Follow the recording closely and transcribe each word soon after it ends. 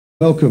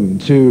Welcome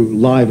to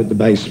Live at the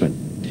Basement.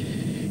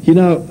 You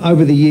know,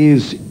 over the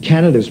years,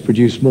 Canada's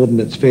produced more than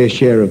its fair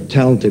share of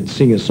talented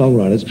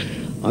singer-songwriters.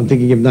 I'm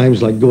thinking of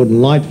names like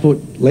Gordon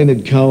Lightfoot,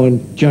 Leonard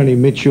Cohen, Joni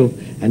Mitchell,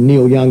 and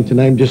Neil Young, to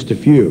name just a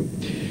few.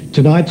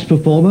 Tonight's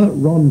performer,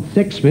 Ron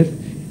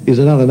Sexsmith, is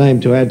another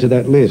name to add to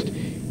that list.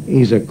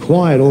 He's a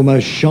quiet,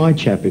 almost shy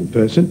chap in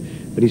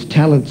person, but his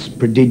talent's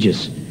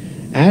prodigious.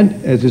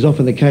 And, as is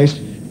often the case,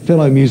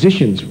 fellow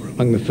musicians were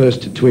among the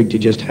first to twig to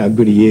just how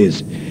good he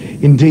is.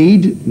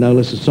 Indeed, no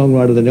less a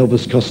songwriter than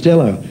Elvis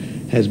Costello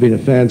has been a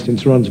fan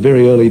since Ron's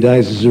very early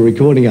days as a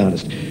recording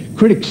artist.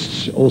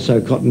 Critics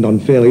also cottoned on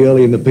fairly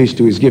early in the piece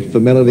to his gift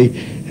for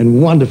melody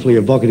and wonderfully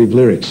evocative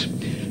lyrics.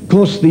 Of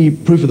course, the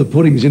proof of the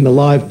pudding's in the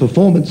live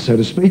performance, so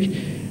to speak,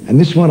 and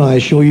this one, I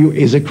assure you,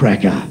 is a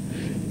cracker.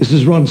 This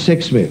is Ron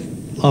Sexsmith,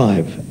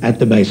 live at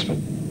the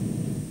Basement.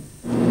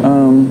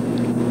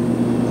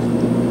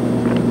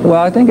 Well,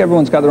 I think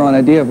everyone's got their own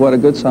idea of what a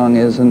good song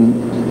is,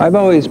 and I've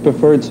always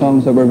preferred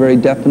songs that were very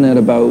definite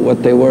about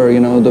what they were. You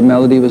know, the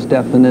melody was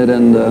definite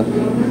and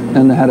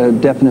had a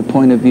definite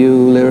point of view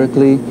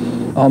lyrically.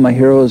 All my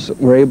heroes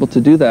were able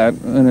to do that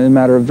in a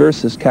matter of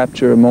verses,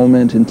 capture a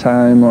moment in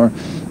time or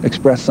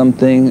express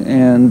something,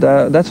 and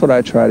that's what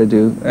I try to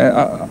do.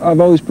 I've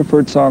always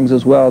preferred songs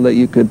as well that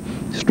you could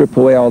strip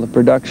away all the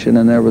production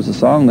and there was a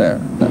song there.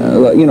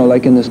 You know,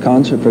 like in this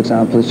concert, for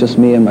example, it's just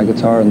me and my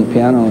guitar and the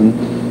piano, and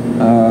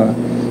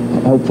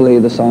hopefully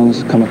the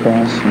songs come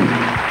across.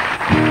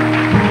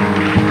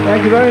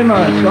 Thank you very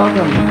much.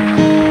 Welcome.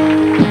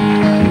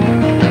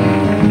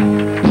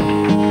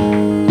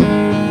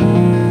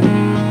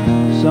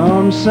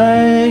 Some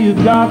say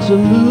you've got to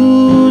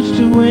lose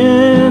to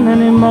win.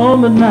 Any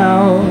moment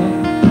now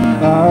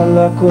our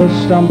luck will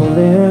stumble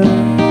in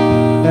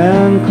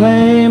and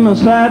claim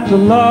us at the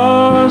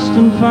lost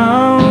and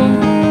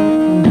found,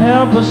 and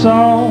help us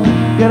all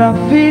get our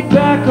feet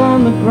back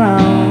on the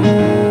ground.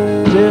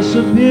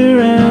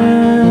 Disappearing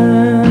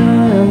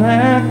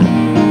act,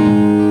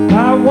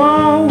 I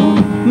want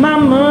my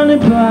money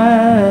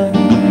back.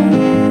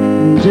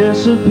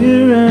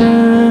 Disappearing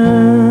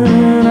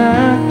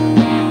act,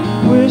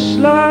 wish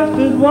life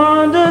had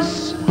warned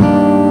us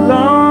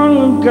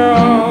long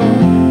ago.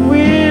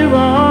 We were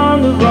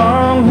on the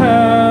wrong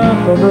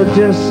half of a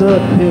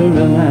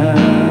disappearing act.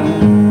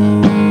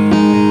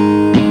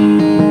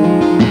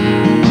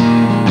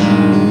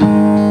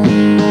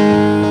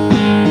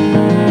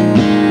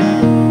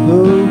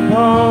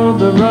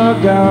 The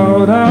rug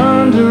out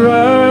under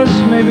us,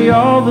 maybe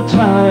all the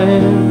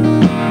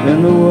time,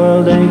 and the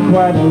world ain't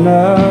quite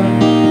enough.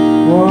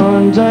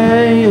 One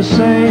day you're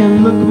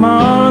saying, look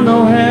ma,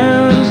 no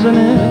hands in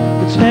it,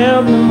 it's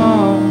held no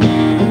more.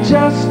 I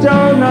just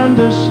don't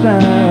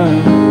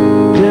understand.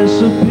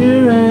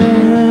 Disappearing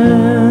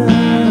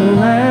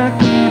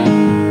act,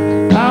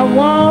 I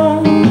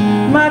want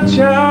my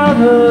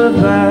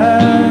childhood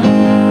back.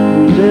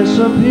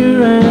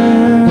 Disappearing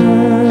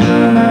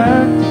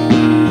act,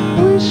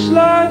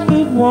 life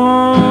had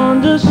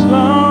warned us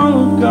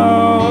long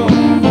ago.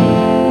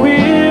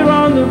 We're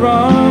on the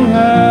wrong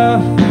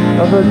half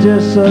of a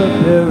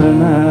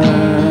disappearing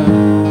act,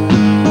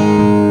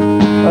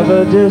 of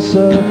a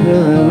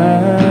disappearing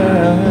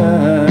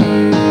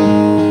act.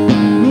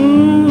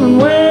 And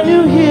when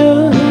you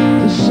hear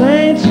the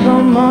saints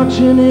come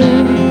marching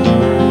in,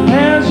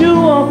 as you're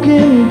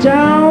walking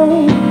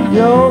down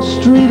your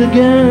street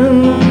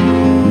again,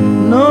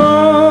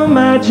 no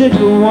magic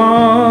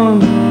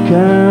wand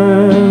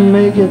can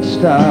make it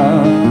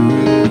stop.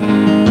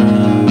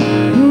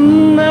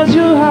 As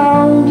your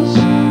house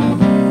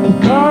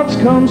of cards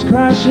comes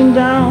crashing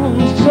down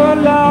so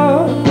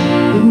loud,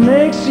 it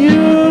makes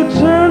you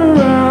turn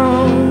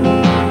around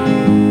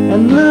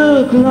and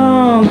look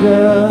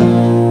longer,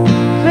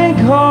 think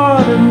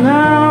harder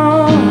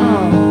now.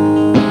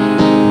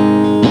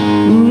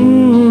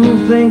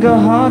 Think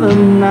harder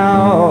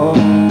now.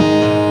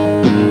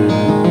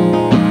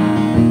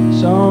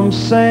 Some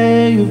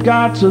say you've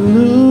got to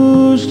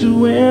lose to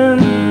win.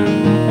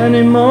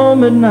 Any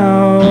moment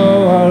now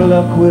our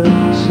luck will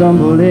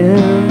stumble in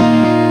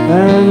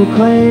and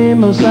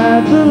claim us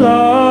at the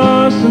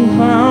lost and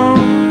found,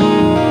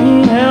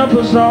 and help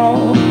us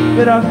all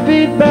get our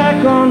feet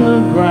back on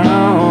the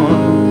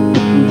ground.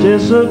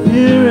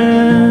 Disappearing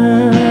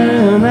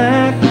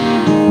act,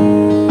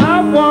 I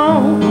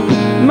want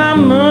my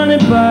money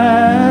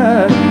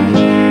back.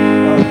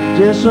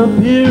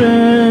 Disappearing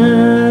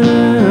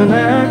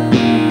act,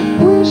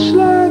 wish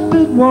life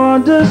had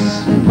warned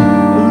us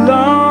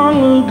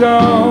long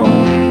ago.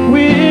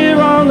 We're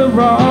on the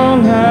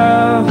wrong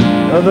half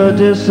of a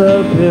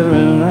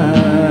disappearing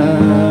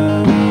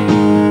act,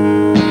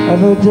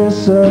 of a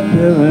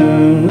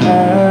disappearing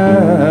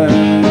act,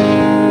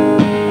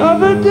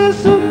 of a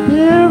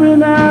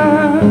disappearing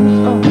act.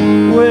 Oh,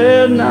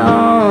 we're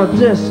now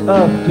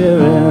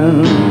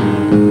disappearing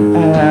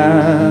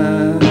act.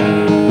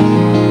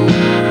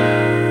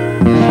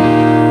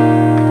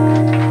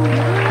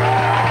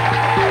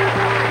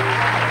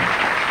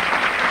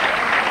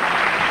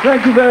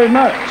 Thank you very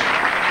much.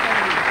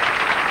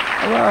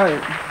 All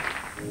right.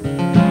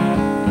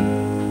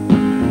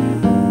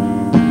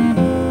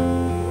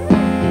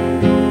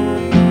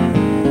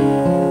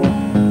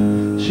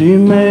 She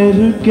made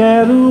her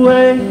get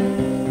away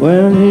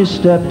when he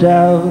stepped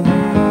out.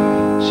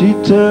 She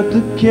took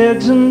the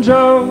kids and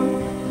drove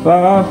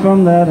far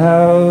from that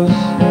house.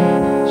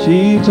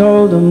 She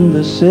told them,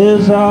 this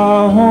is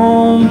our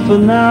home for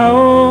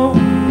now.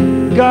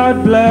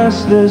 God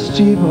bless this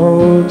cheap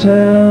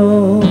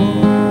hotel.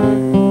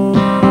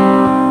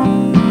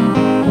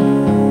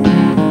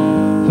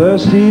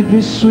 First he'd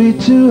be sweet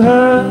to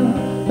her,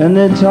 and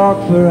they'd talk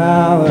for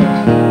hours.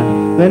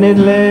 Then he'd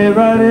lay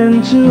right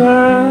into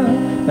her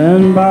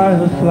and buy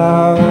her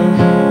flowers.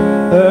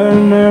 Her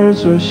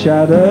nerves were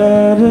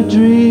shattered, her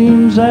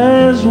dreams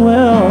as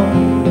well.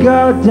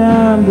 God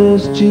damn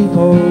this cheap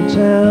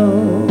hotel.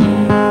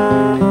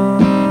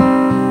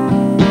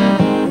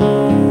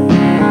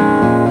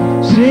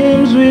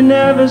 Seems we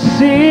never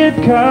see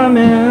it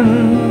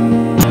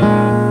coming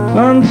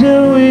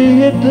until we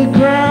hit the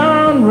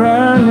ground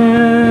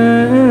running.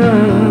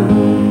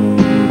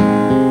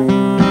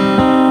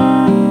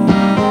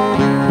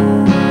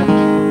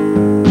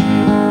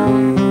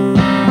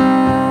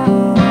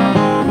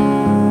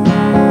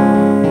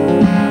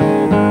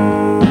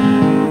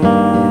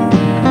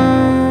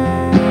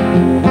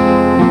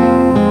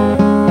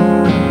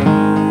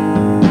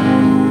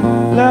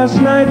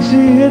 Last night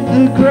she hit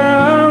the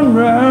ground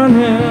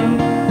running,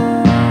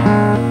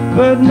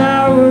 but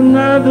now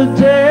another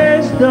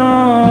day's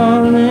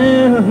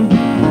dawning.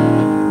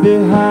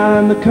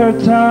 Behind the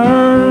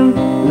curtain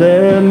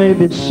there may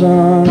be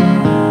sun.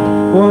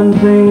 One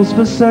thing's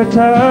for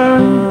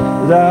certain,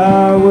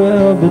 thy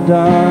will be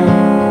done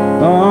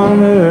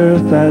on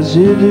earth as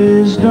it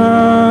is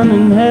done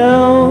in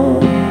hell.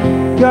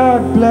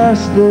 God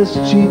bless this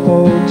cheap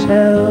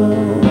hotel.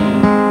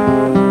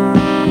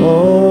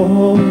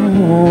 Oh,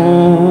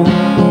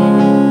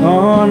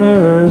 on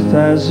earth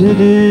as it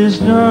is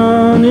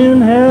done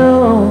in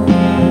hell.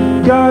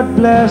 God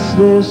bless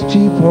this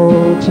cheap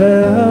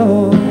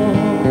hotel.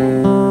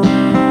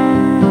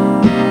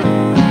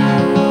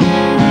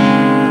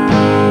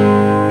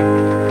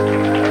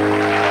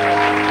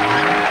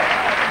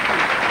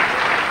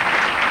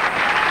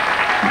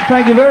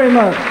 Thank you very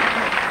much.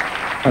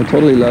 I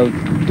totally love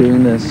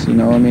doing this, you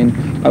know. I mean,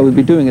 I would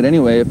be doing it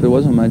anyway if it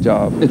wasn't my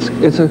job.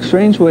 It's a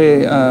strange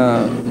way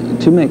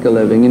to make a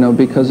living, you know,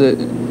 because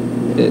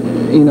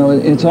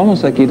it's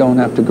almost like you don't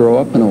have to grow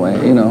up in a way,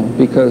 you know,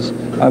 because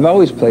I've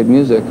always played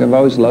music. I've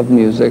always loved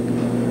music,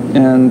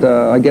 and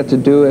I get to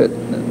do it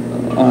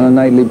on a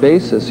nightly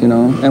basis, you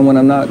know. And when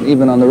I'm not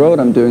even on the road,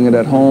 I'm doing it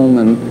at home,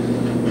 and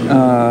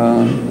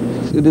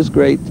it is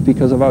great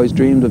because I've always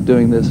dreamed of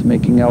doing this,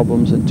 making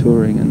albums and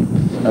touring, and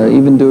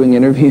even doing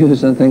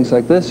interviews and things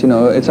like this. You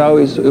know, it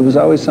was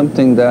always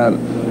something that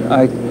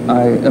I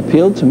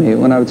appealed to me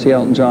when I would see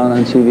Elton John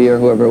on TV or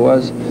whoever it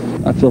was.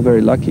 I feel very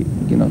lucky,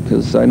 you know,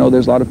 because I know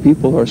there's a lot of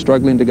people who are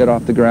struggling to get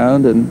off the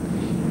ground, and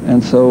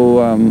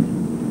so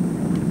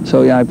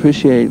yeah, I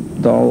appreciate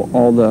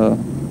all the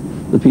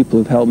people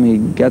who've helped me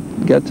get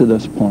to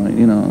this point,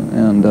 you know,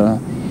 and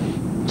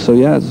so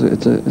yeah,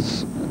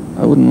 it's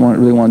I wouldn't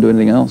really want to do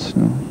anything else,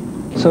 you know.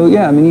 So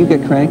yeah, I mean, you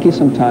get cranky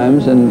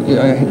sometimes, and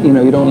you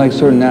know, you don't like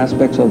certain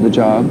aspects of the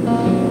job,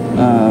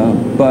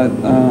 but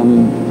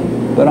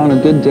on a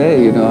good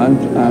day, you know, I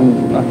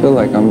feel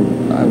like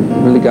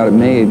I've really got it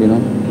made, you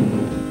know.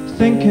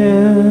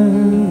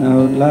 Thinking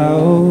out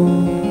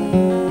loud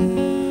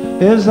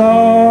is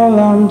all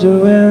I'm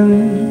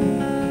doing,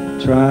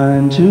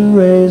 trying to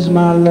raise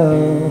my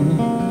love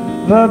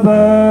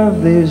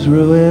above these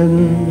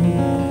ruins.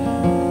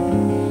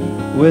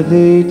 With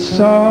each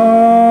song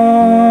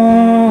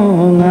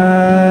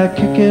I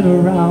kick it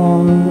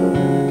around,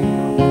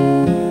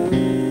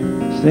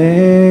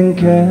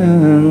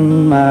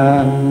 thinking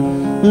my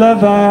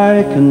love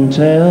I can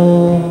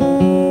tell.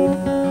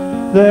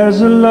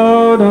 There's a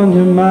load on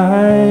your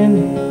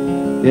mind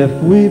if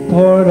we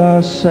poured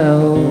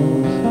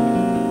ourselves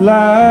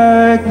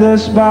like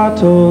this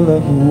bottle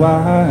of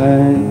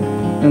wine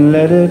and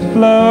let it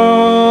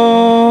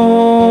flow.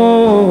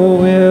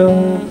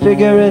 We'll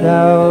figure it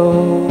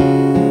out.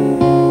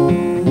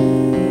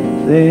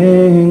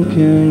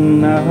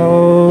 Thinking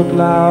out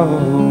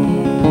loud.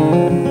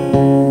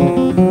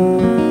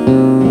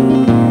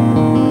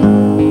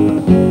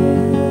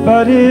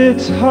 But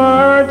it's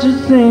hard to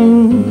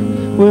think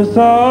with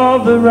all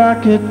the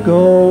racket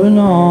going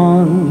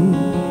on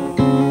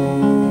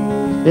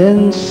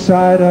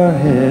inside our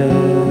head,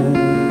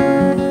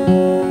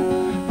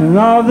 and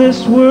all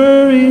this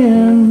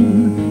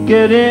worrying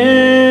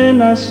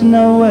getting us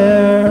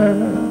nowhere.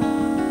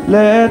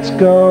 Let's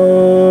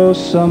go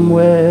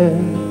somewhere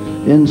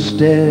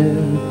instead,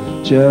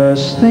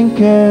 just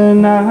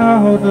thinking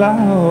out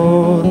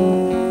loud.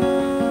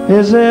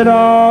 Is it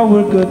all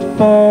we're good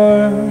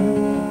for,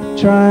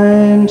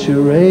 trying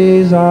to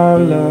raise our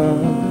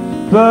love,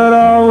 but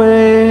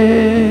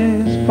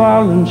always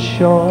falling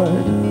short?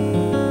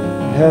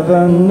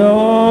 Heaven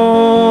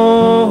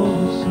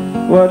knows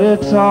what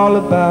it's all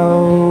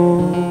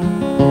about.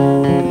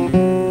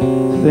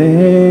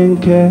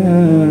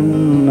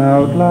 Thinking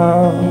out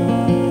loud.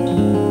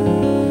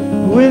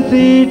 With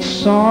each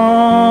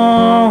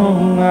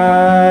song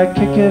I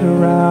kick it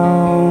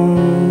around,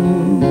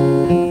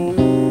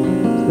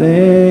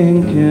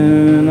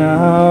 thinking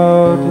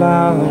out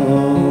loud.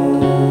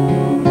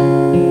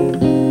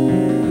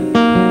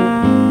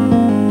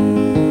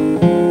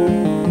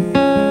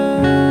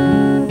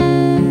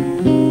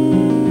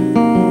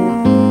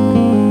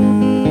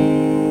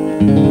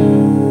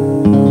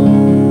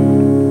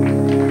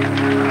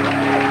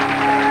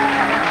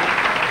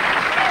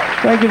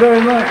 Thank you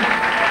very much.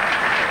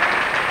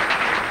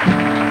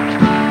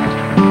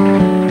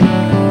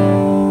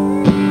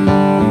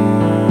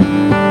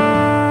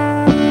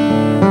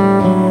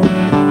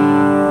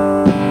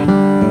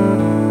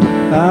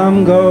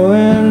 I'm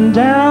going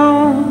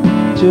down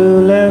to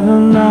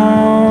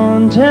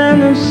Lebanon,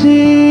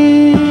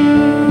 Tennessee.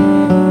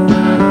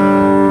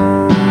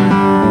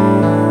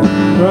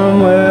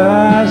 From where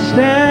I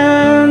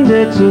stand,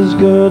 it's as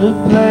good a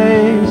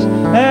place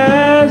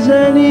as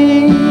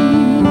any.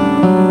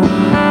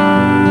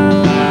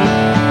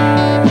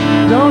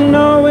 Don't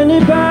know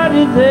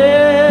anybody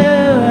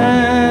there,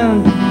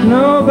 and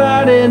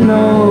nobody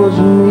knows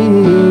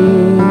me.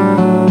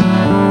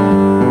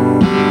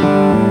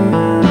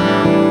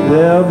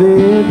 There'll be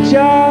a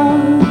job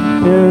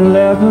in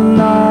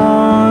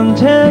Lebanon,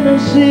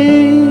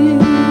 Tennessee.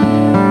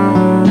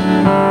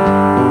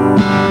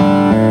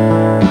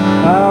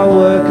 I'll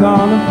work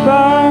on a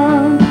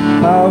farm,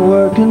 I'll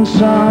work in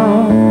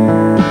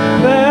some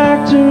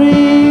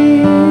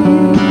factory,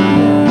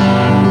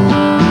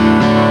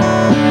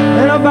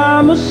 and I'll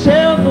buy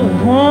myself a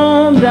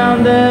home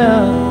down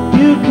there.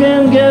 You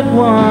can get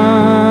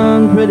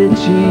one pretty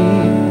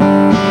cheap.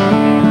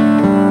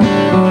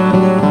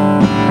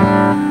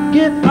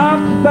 Get off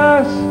the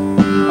bus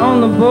on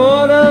the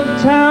border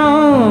of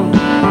town,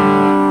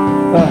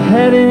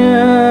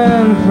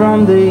 heading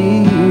from the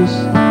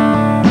east.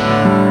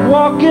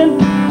 Walk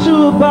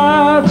into a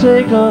bar,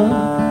 take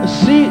a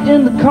seat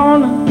in the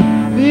corner,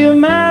 be a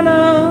man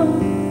of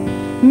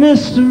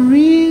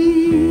mystery.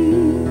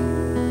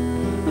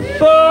 The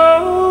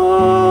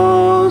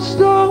 4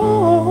 stone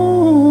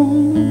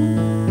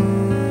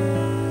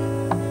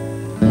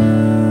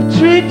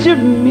treat you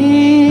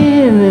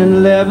mean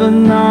in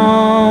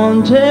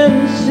Lebanon,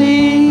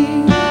 Tennessee,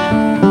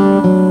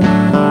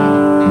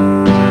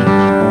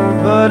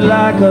 but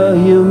like a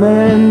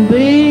human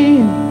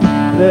being,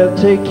 they'll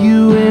take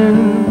you in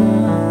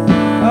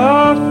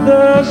off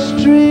the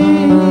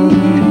street.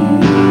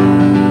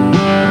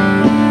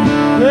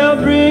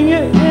 They'll bring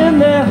you in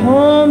their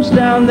homes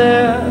down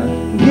there,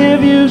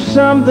 give you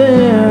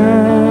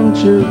something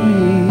to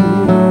read.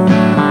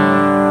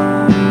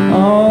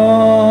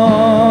 Oh,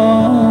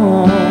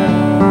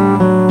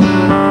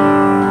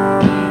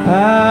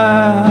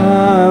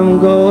 I'm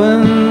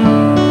going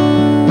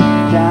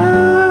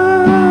down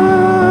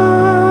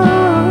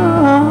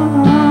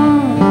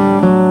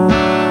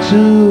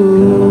to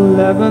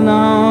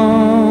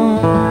Lebanon,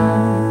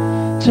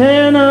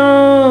 Tennessee.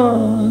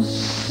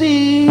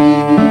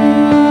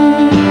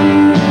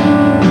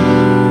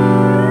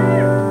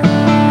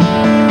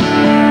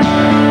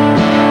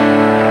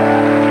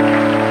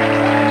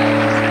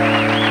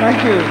 Thank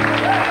you.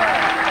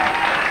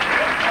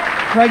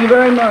 Thank you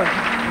very much.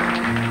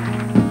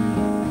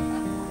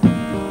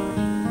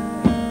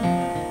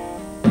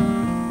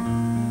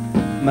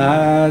 My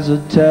eyes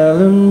are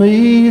telling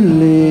me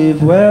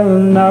leave well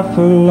enough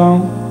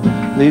alone.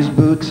 These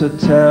boots are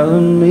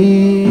telling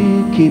me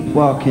keep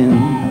walking.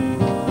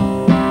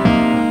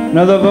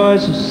 Another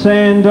voice is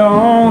saying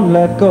don't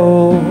let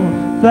go.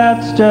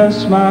 That's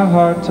just my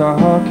heart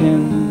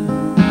talking.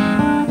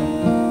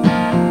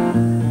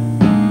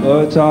 Oh,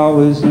 it's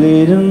always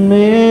leading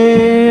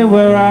me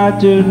where I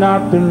do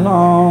not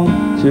belong,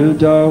 to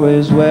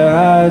doorways where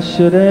I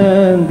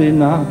shouldn't be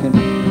knocking.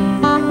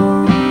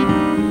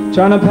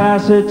 Trying to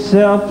pass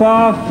itself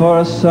off for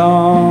a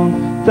song.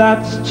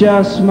 That's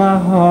just my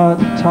heart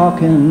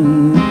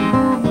talking.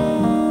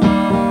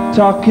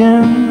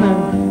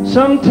 And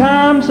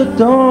sometimes I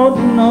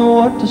don't know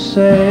what to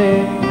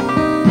say.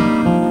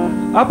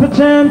 I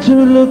pretend to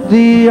look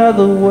the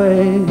other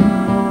way.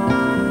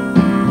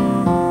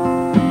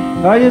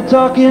 Are you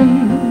talking?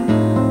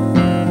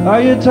 Are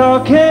you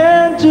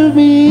talking to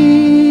me?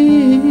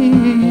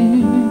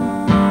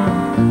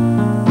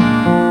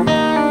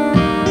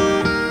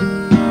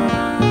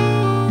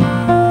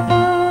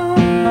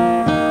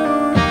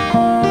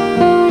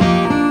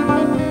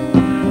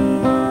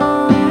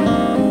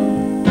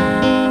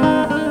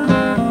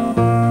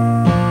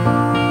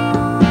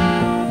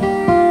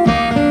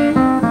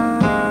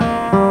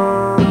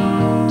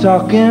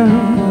 Talking.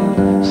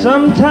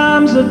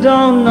 Sometimes I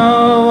don't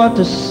know what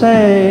to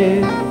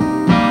say.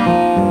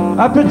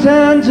 I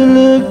pretend to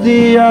look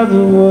the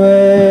other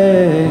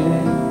way.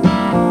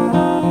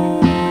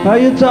 Are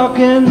you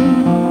talking?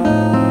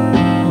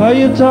 Are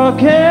you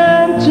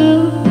talking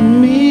to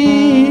me?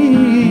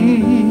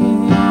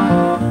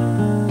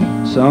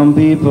 Some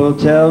people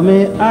tell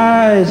me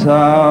eyes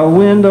are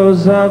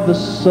windows of the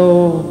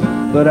soul,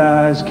 but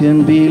eyes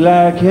can be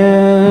like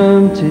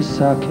empty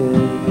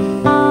sockets.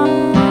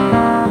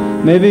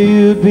 maybe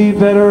you'd be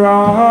better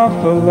off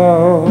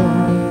alone.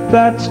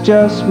 That's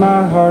just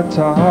my heart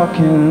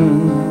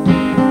talking.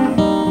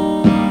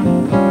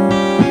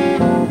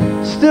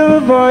 Still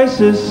a voice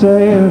is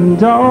saying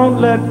don't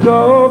let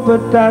go,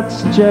 but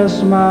that's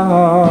just my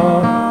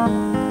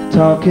heart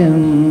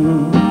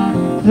talking.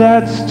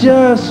 That's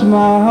just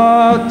my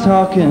heart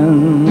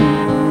talking.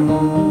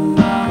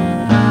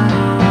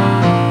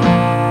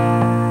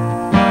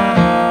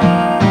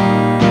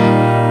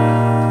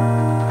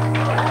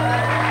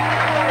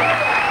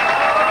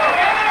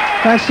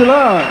 Thanks a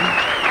lot.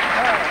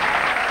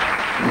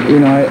 You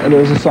know, there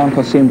was a song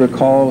called Seem to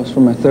Recall. It was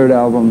from my third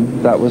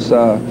album. That was,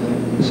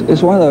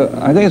 it's one of the,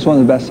 I think it's one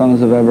of the best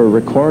songs I've ever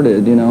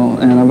recorded, you know,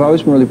 and I've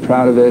always been really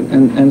proud of it.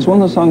 And it's one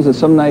of those songs that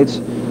some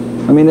nights,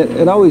 I mean,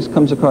 it always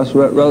comes across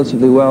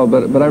relatively well,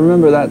 but I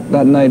remember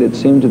that night it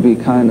seemed to be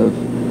kind of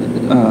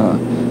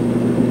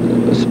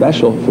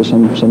special for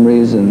some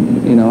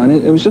reason, you know, and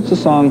it was just a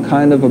song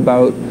kind of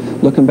about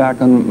looking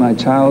back on my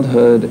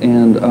childhood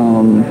and,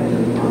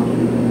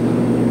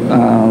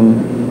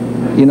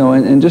 you know,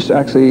 and just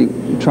actually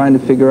trying to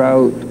figure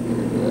out,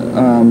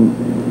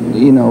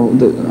 you know,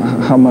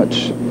 how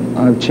much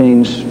I've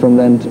changed from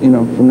then, you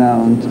know, from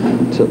now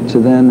to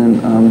then,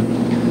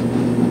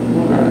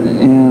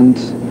 and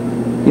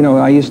you know,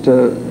 I used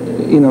to,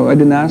 you know, I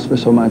didn't ask for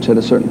so much at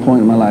a certain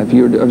point in my life.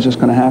 I was just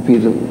kind of happy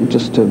to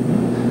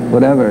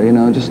whatever, you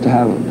know, just to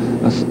have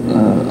a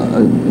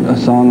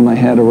song in my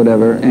head or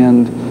whatever,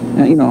 and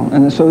you know,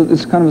 and so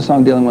it's kind of a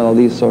song dealing with all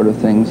these sort of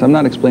things. I'm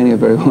not explaining it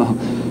very well,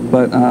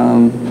 but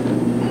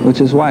which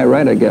is why I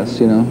write, I guess,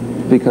 you know,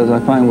 because I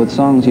find with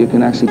songs you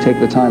can actually take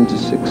the time to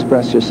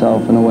express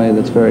yourself in a way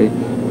that's very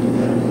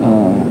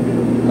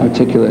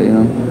articulate, you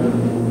know.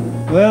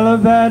 Well,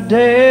 I've had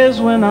days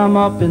when I'm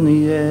up in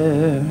the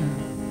air,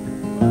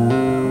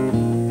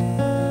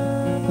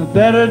 the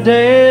better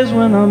days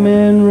when I'm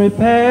in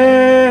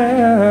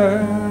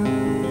repair.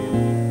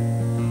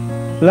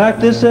 Like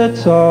this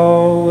it's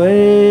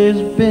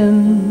always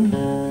been.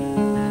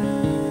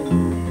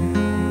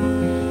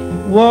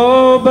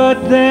 Whoa,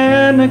 but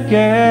then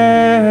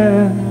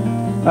again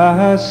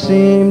I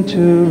seem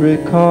to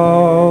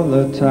recall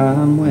the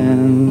time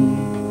when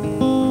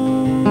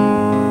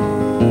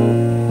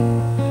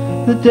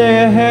the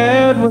day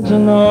ahead was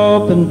an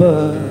open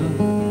book.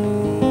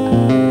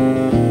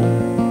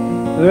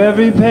 For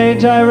every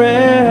page I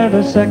read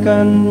a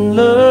second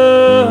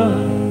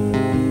look.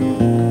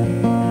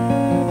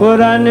 But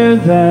I knew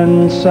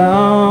then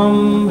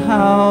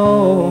somehow,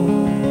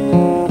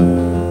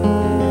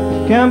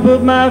 can't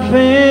put my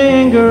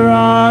finger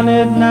on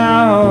it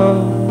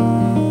now,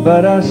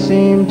 but I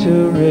seem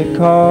to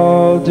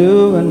recall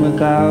doing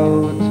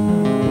without.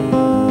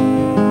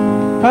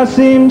 I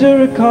seem to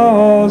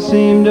recall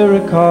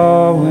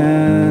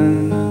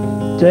when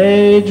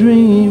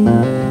daydream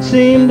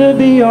seemed to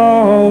be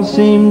all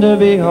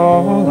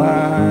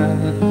I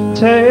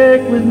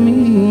take with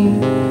me,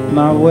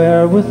 my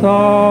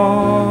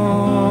wherewithal.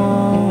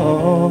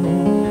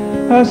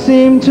 I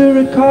seem to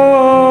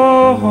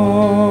recall.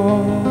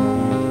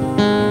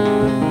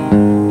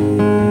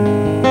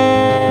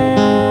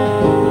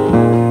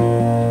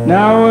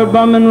 Now we're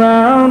bumming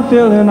round,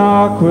 feeling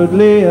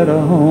awkwardly at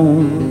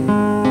home,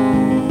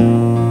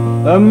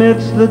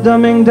 amidst the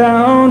dumbing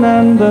down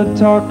and the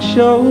talk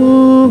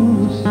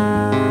shows,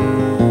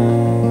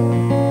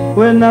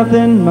 with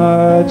nothing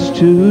much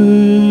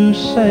to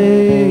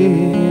say.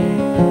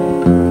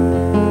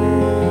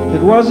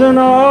 It wasn't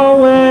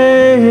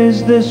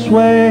always this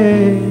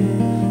way,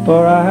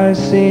 for I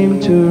seem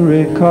to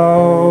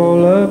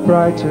recall a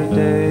brighter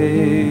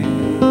day.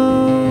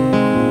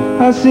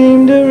 I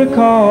seem to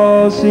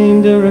recall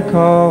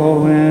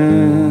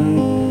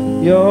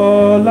when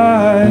your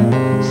light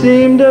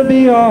seemed to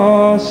be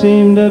all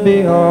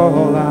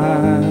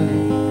I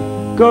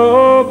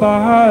go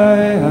by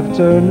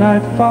after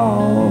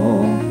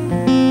nightfall.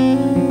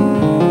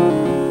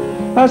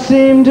 I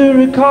seem to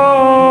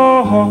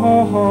recall.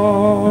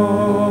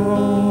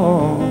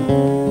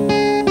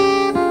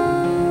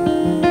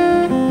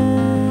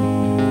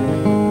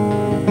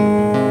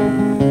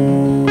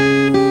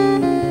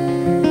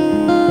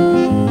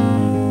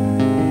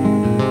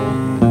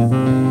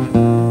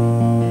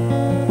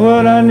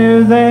 What I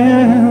knew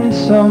then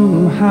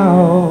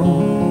somehow,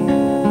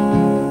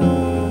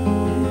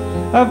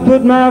 I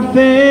put my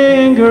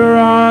finger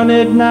on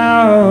it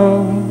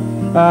now.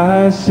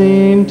 I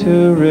seem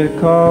to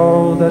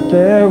recall that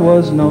there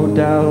was no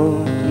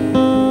doubt.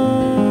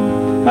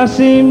 I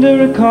seem to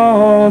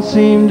recall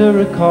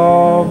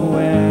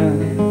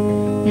when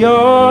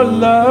your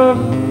love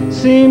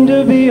seemed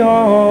to be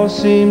all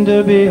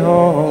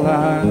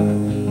I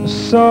was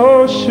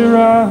so sure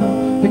of.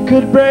 It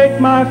could break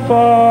my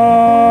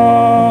fall.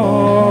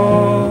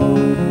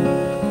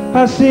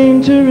 I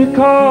seem to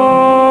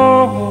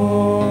recall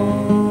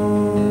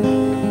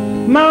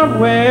my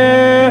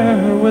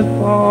wherewithal.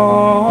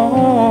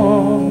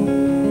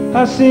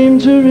 I seem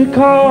to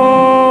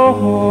recall.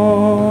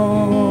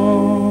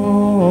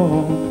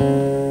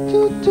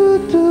 Do, do,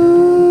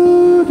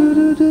 do, do,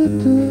 do, do,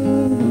 do.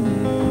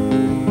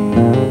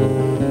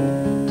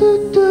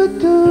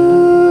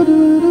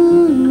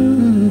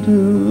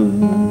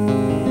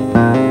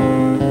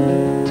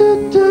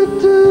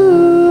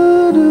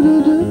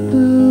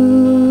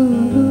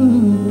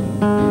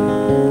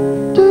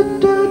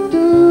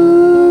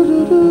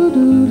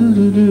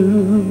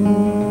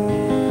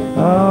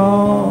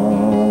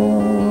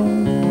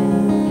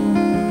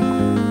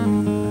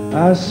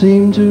 I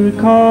seem to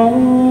recall.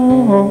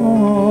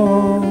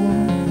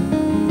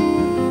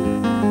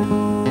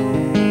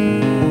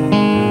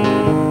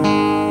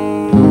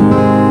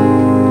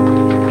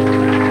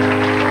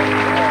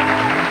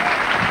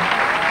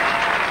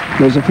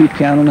 There's a few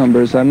piano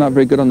numbers. I'm not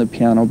very good on the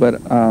piano,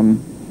 but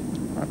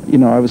you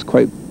know, I was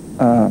quite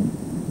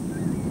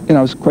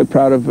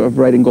proud of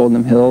writing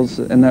Golden Hills,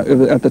 and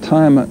at the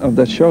time of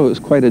that show, it was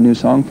quite a new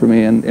song for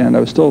me, and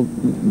I was still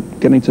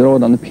getting to know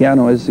it on the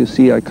piano. As you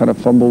see, I kind of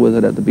fumble with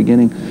it at the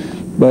beginning,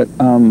 but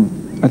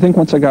I think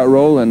once I got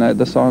rolling,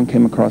 the song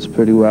came across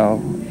pretty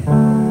well.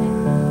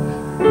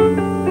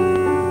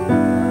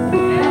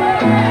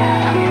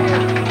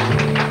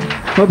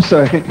 Oops,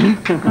 sorry.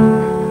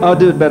 I'll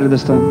do it better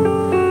this time.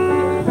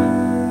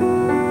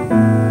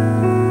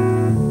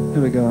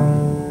 Here we go.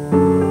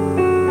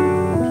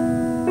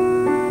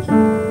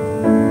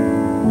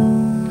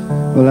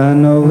 Well, I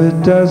know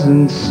it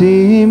doesn't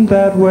seem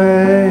that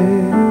way,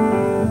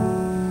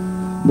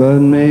 but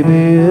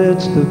maybe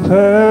it's the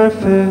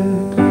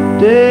perfect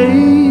day.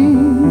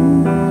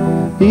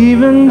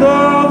 Even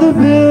though the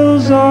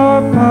bills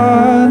are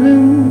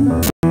piling,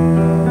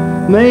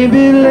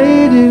 maybe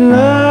Lady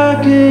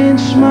Luck ain't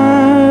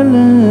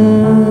smiling.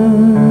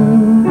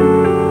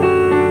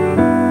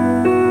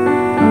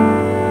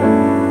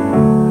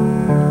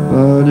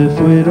 But if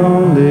we'd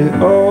only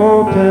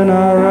open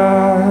our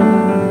eyes,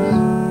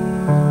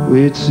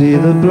 we'd see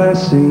the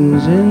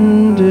blessings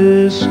in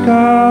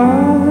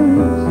disguise.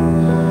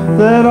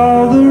 That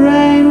all the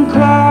rain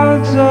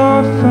clouds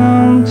are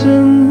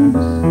fountains,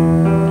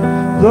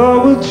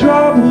 though the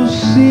troubles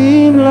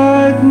seem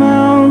like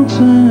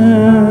mountains.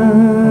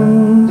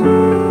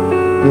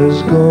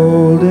 There's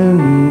gold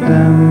in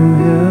them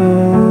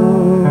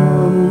hills,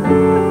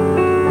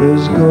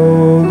 there's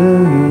gold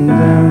in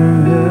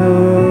them hills.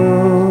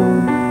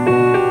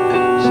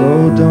 So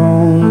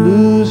don't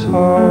lose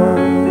heart,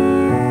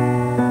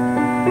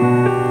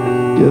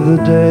 give the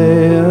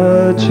day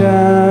a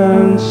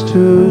chance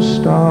to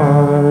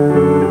start.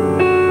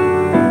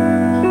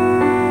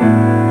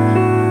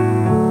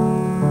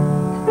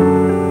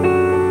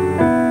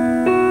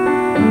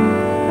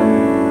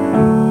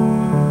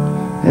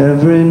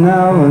 Every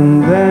now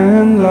and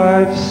then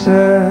life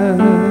says,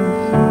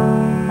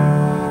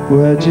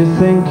 where'd you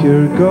think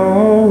you're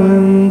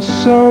going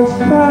so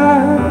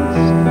fast?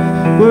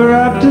 We're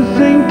apt to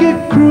think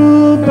it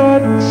cruel,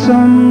 but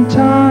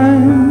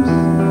sometimes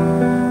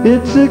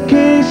it's a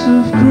case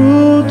of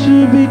cruel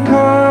to be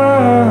kind.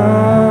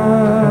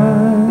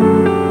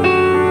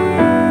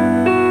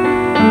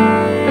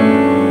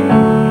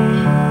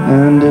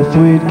 And if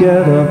we'd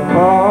get up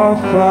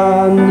off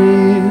our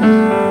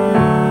knees,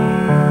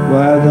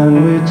 why then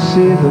we'd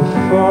see the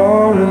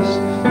forest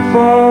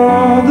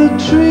for the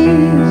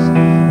trees,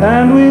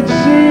 and we'd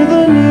see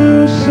the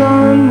new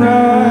sun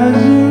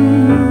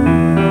rising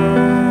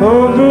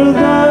over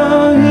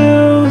the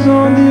hills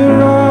on the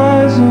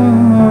horizon.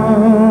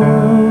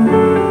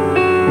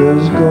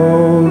 There's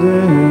gold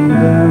in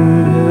them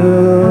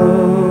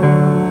hills,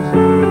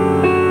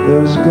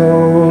 there's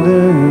gold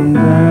in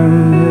them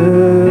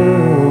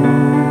hills.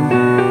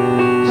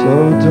 So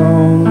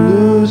don't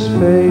lose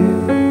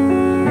faith,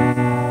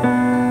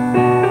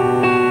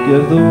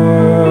 give the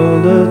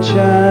world a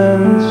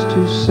chance to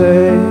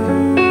say a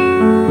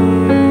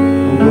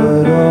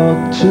word or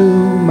two,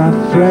 my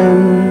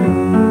friend.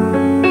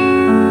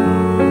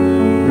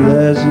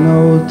 There's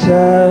no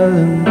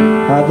telling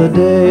how the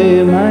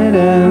day might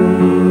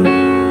end.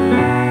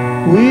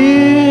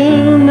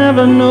 We'll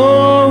never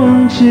know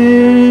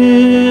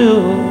until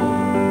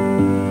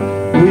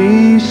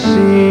we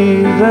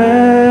see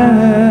them.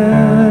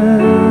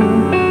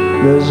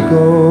 There's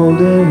gold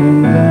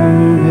in them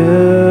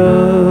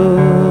hills,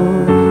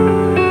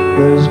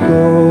 there's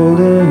gold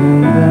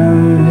in them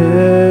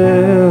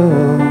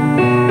hills.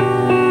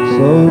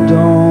 So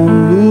don't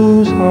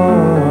lose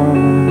heart,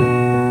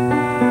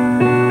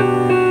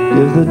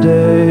 give the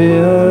day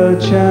a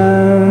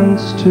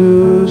chance to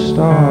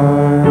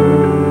start.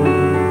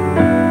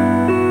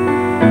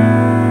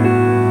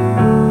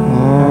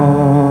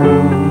 Oh,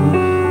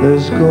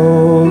 there's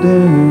gold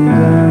in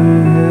them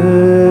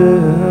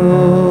hills,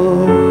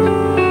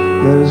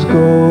 there's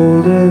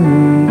gold in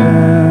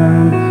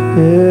them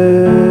hills.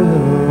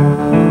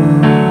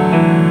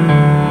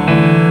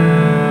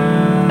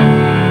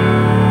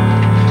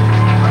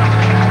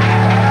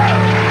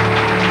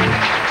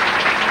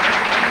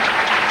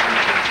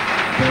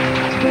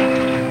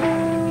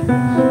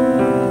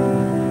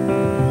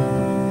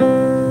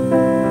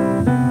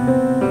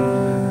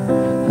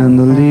 And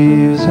the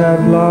leaves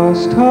have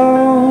lost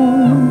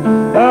hold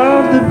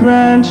of the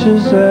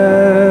branches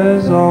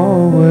as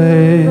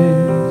always,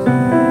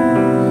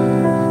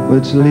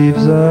 which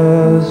leaves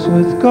us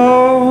with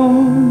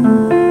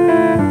gold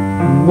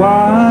and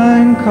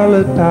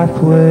wine-colored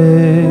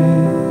pathways.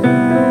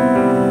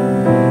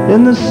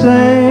 In the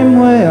same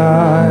way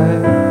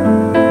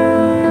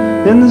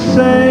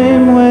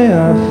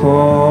I've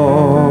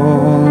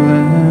fallen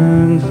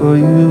for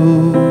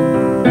you.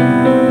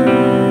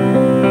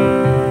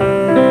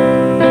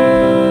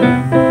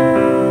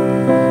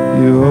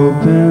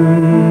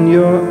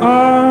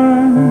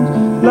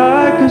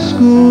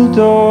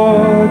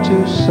 forward to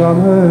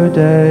summer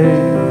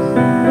days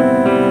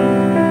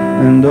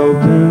and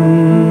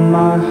open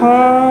my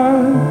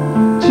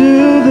heart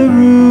to the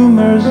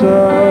rumors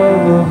of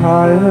a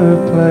higher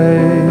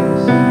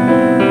place.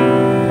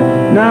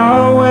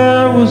 Now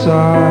where was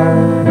I?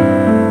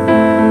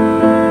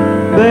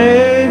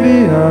 Baby,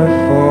 I've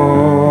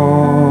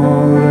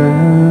fallen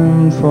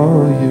for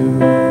you.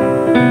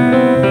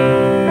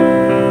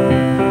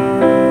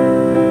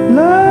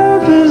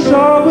 Love is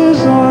always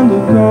on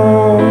the go.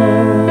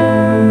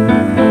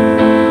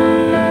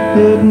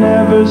 It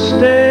never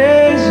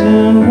stays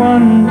in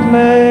one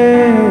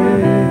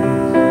place.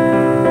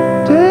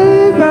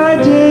 Day by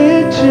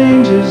day it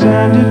changes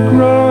and it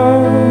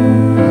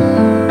grows,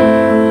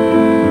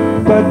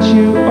 but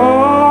you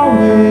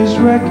always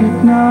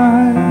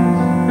recognize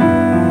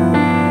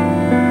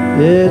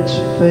it's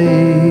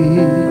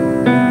fate.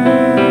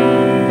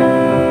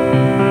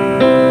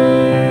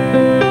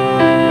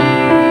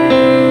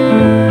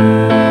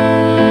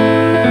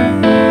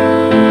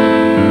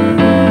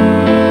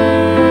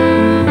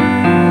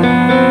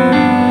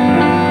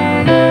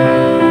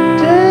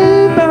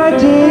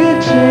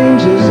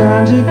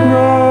 And it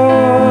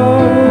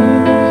grows,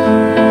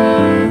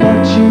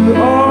 but you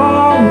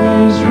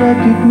always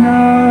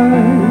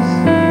recognize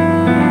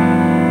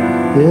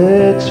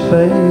it's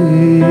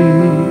fate.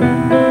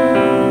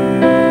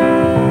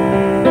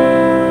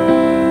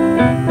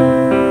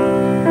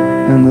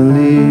 And the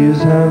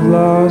leaves have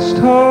lost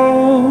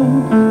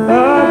hold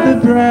of the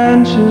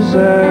branches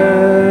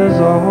as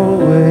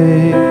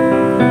always,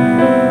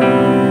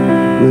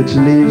 which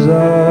leaves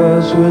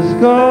us with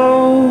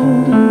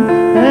gold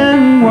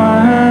and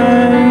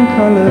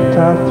wine-colored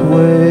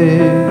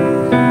pathways.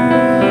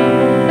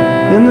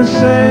 In the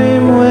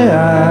same way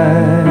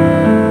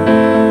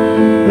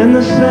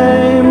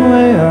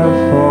I've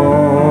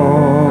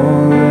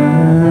fallen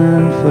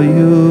for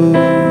you.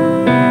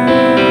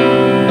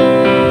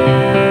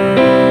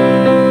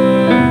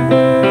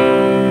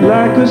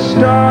 Like a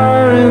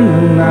star in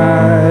the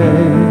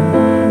night,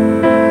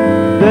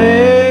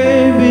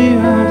 baby,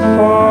 I've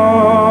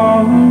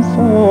fallen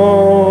for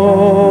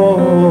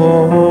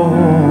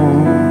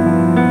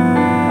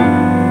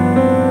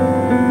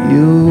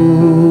you.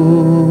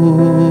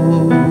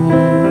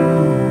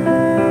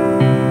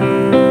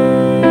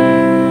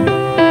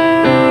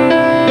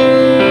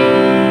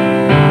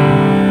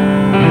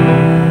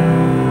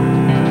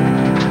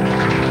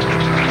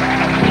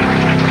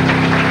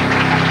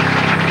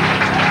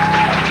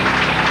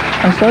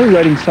 I started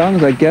writing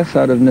songs, I guess,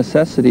 out of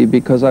necessity,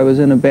 because I was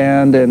in a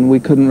band and we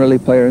couldn't really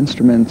play our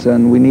instruments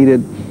and we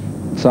needed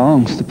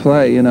songs to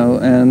play, you know,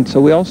 and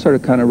so we all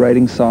started kind of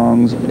writing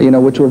songs, you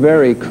know, which were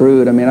very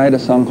crude. I mean, I had a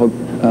song called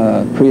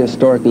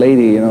Prehistoric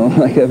Lady, you know,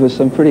 like it was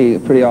some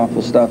pretty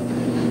awful stuff.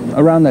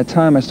 Around that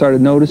time, I started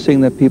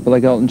noticing that people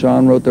like Elton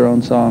John wrote their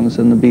own songs,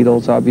 and the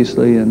Beatles,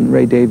 obviously, and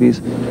Ray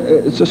Davies.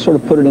 It just sort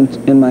of put it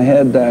in my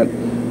head that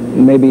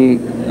maybe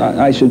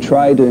I should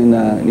try doing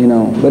that, you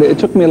know. But it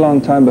took me a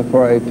long time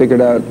before I figured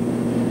out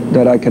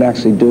that I could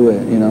actually do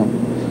it, you know.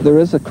 There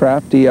is a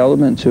crafty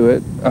element to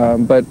it,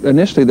 but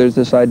initially there's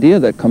this idea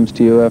that comes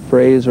to you, a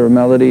phrase or a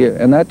melody,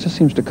 and that just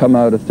seems to come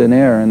out of thin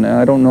air, and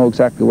I don't know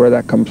exactly where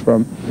that comes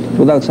from,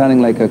 without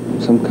sounding like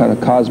some kind of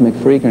cosmic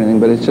freak or anything,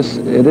 but it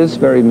is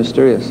very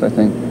mysterious, I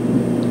think.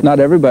 Not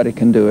everybody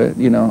can do it,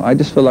 you know. I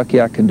just feel lucky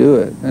I can do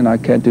it, and I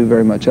can't do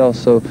very much else.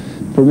 So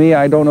for me,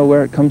 I don't know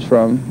where it comes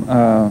from,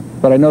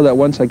 but I know that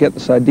once I get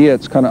this idea,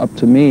 it's kind of up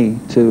to me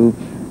to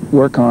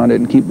work on it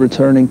and keep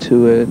returning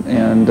to it,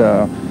 and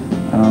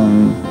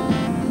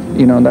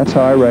you know, that's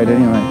how I write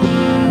anyway.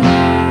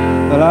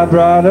 Well, I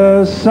brought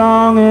a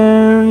song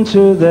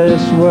into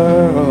this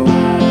world,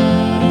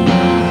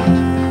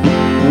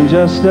 and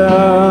just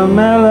a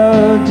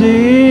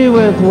melody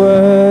with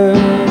words.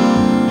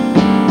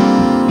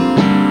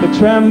 It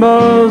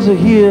trembles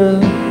here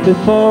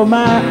before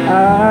my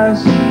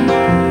eyes.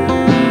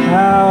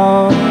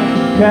 How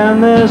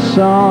can this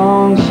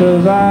song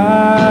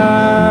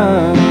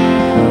survive?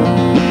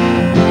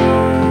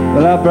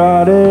 Well, I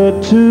brought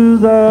it to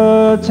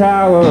the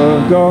Tower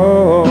of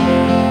Gold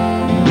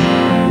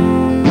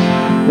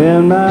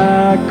in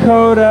my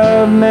coat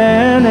of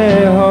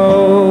many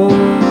holes.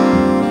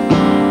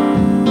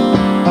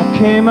 I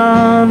came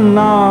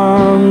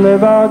unarmed,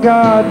 they've all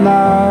got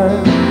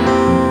knives.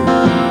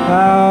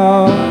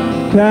 How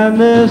can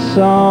this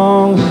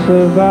song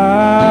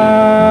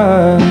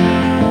survive?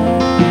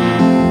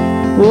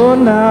 Oh,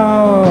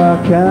 now I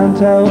can't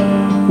help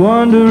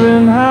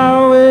wondering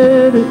how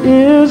it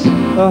is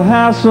to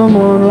have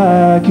someone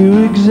like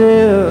you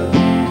exist,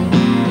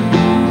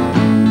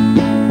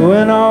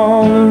 when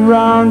all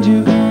around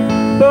you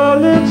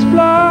bullets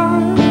fly.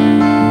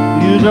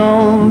 You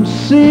don't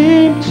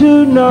seem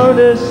to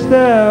notice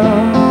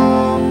them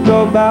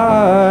go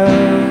by.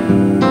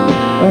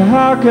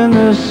 How can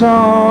this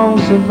song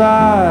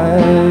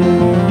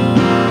survive?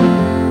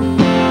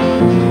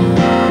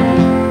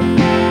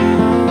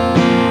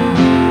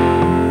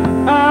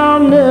 I'll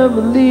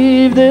never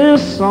leave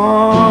this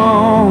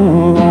song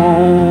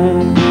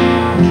alone.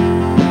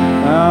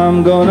 I'm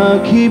I'm gonna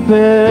keep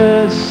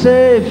it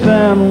safe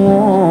and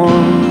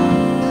warm.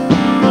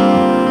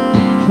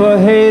 For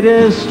hate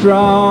is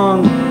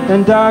strong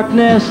and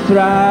darkness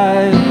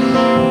thrives.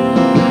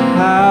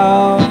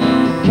 How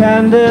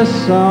can this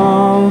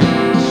song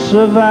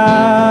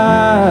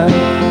survive?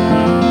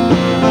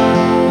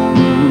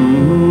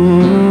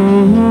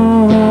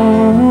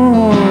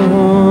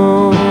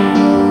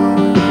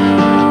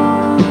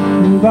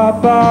 Ba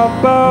ba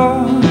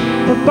ba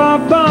ba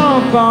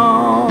ba ba.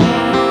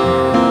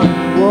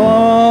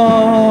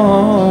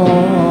 Whoa.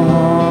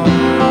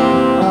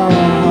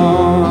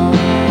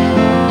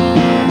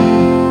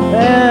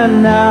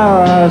 And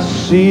now I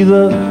see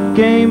the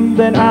game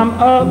that I'm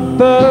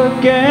up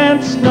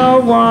against.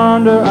 No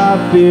wonder I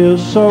feel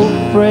so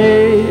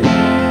afraid.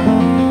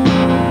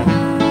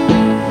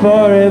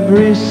 For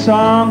every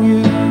song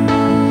you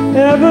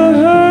ever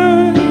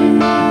heard,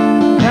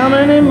 how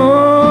many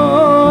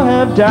more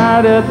have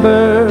died at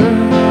birth?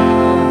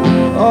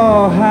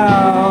 Oh,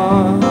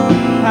 how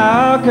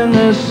can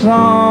this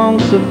song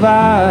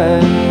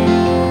survive?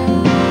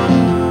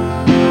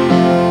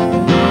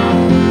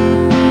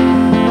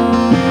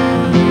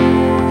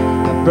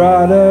 I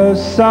brought a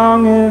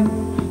song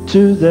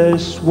into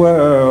this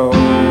world,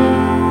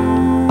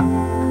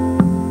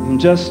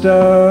 just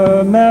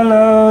a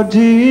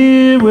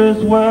melody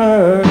with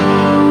words.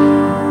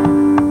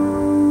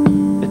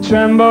 It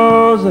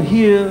trembles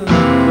here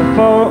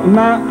before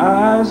my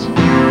eyes.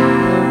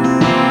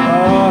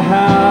 Oh,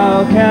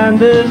 how can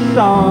this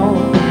song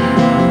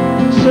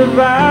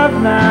survive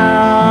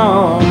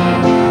now?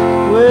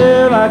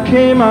 Well, I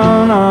came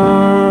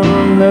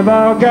unarmed, they've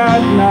all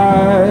got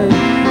knives.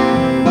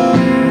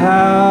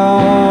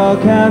 How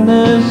can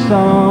this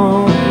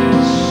song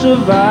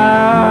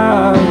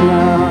survive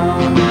now?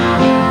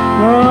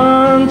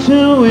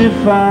 Until we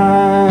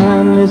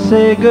finally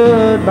say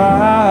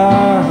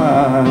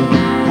goodbye.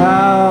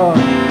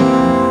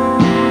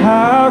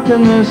 How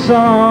can this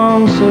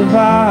song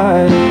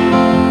survive?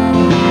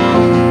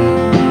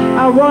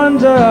 I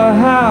wonder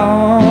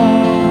how,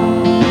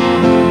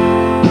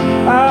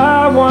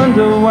 I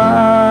wonder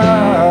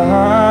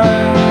why.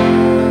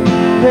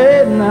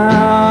 Hey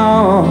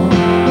now.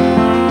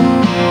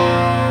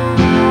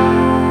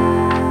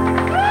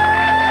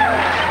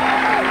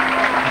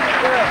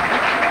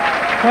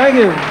 Thank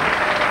you.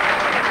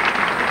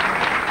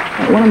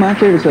 One of my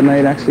favorites that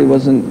night actually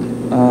wasn't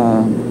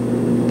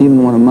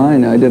even one of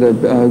mine. I did a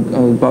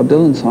Bob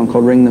Dylan song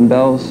called Ring Them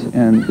Bells,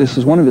 and this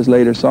is one of his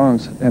later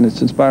songs, and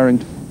it's inspiring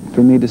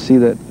for me to see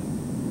that,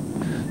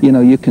 you know,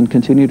 you can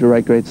continue to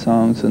write great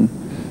songs, and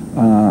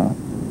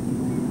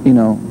you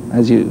know,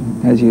 as you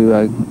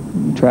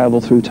travel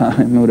through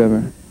time or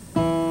whatever.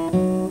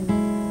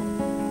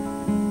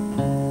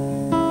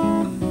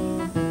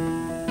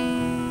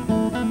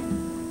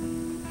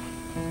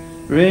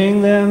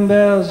 Ring them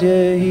bells,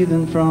 ye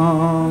heathen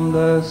from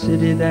the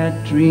city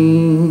that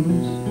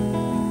dreams.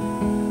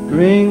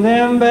 Ring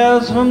them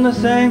bells from the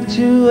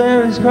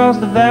sanctuaries across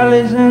the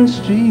valleys and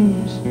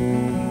streams.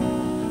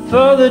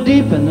 For the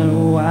deep and the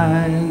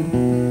wide,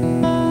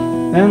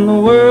 and the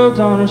world's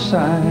on her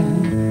side,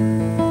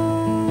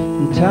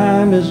 and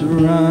time is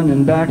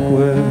running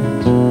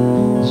backwards,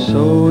 and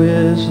so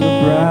is the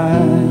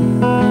bride.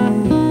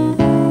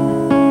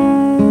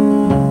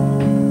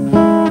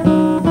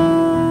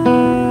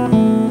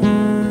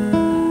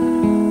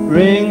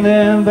 Ring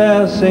them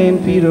bells,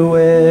 St. Peter,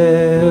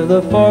 where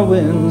the four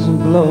winds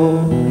blow.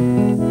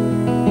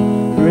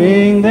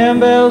 Ring them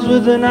bells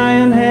with an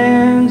iron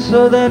hand,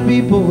 so that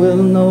people will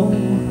know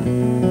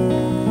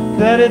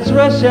that it's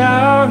rush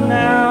hour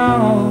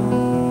now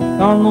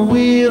on the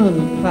wheel of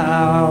the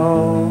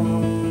plow,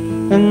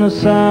 and the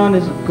sun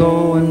is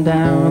going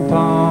down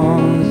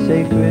upon the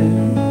sacred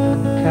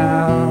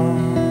cow.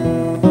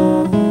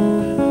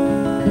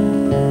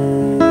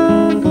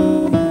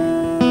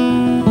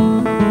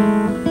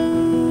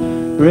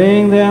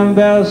 Ring them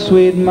bells,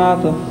 sweet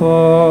Martha,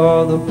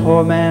 for the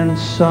poor man's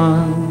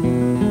son.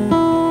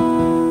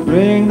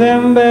 Ring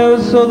them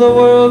bells so the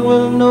world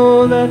will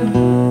know that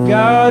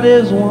God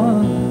is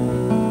one.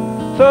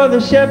 For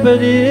the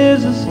shepherd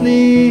is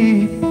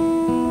asleep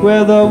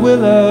where the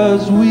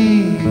willows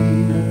weep,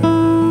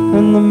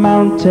 and the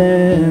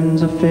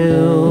mountains are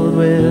filled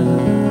with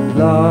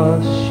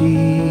lost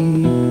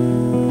sheep.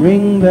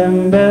 Ring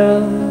them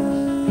bells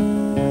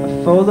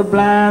for the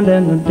blind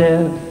and the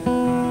deaf.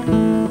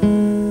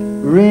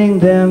 Ring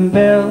them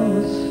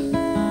bells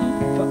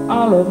for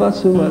all of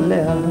us who are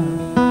left.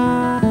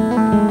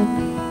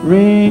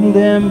 Ring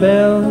them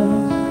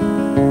bells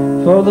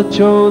for the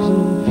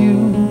chosen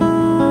few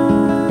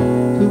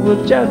who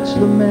will judge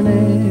the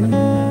many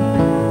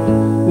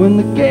when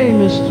the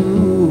game is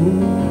through.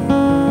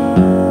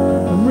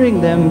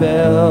 Ring them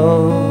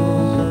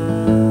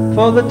bells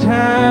for the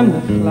time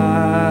that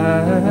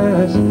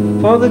flies,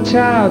 for the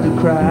child who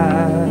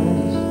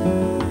cries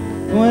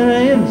when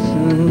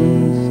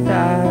innocence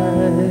dies.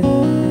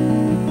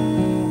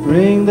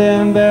 Ring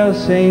them bells,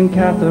 St.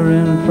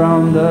 Catherine,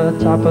 from the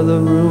top of the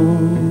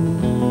room.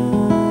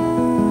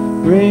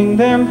 Ring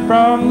them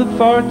from the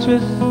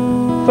fortress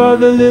for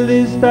the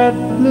lilies that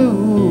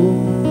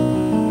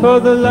bloom, for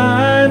the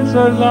lines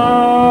are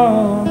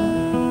long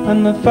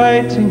and the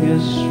fighting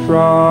is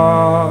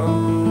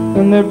strong,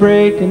 and they're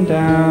breaking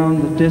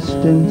down the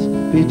distance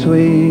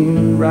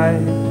between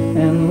right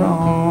and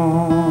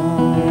wrong.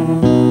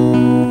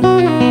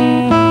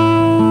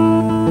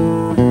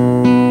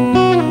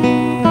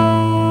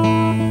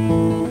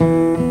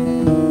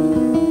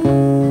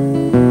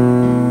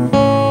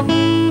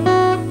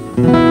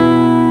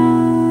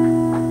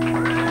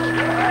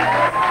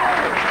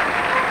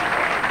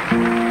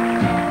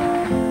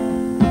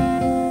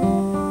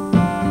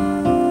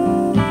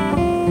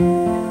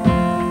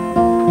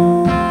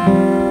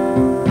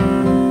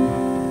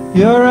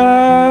 Your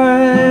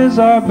eyes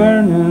are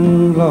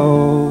burning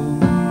low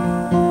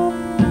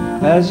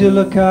as you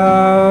look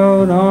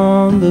out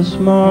on this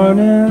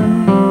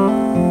morning,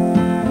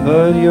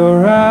 but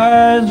your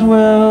eyes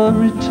will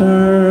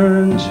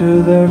return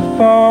to their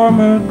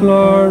former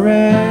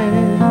glory.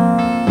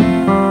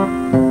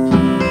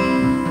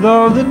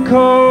 Though the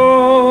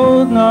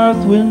cold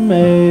north wind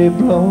may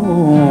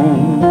blow,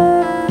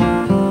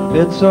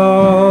 it's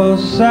all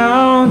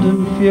sound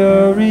and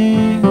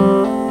fury,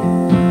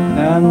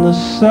 and the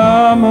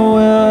summer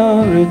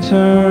will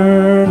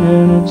return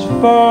in its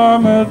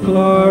former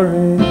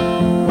glory.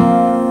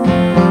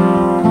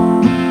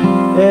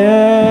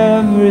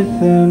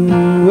 Everything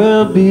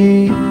will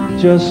be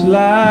just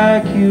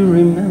like you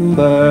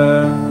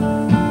remember.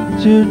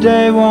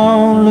 Today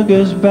won't look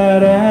as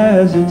bad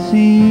as it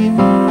seemed,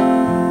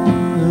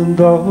 and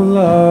though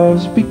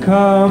love's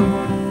become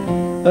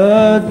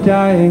a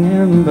dying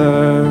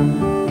ember,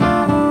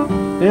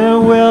 it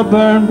will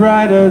burn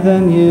brighter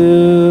than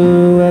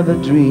you ever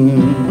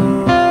dreamed.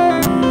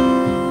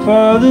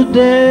 For the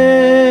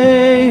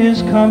day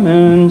is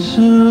coming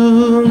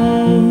soon.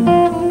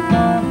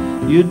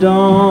 You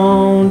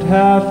don't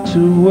have to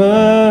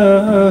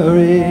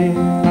worry.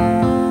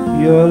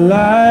 Your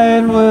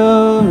light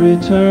will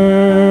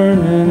return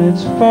in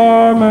its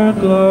former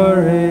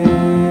glory.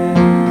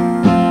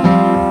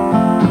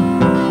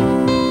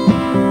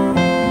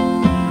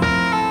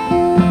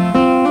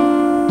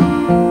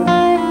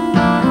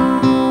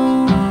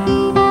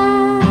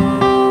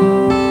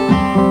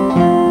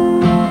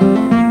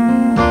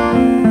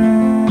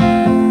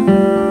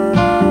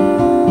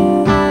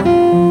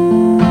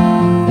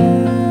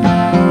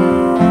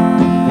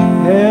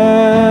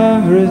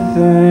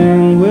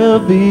 Everything will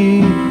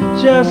be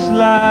just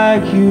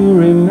like you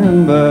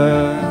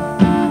remember.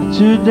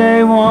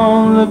 Today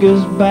won't look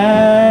as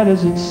bad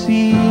as it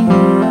seemed,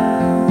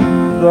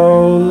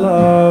 though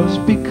love's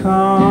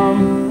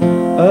become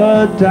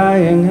a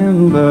dying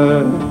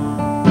ember.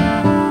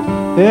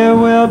 It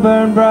will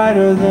burn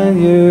brighter than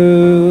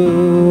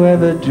you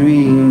ever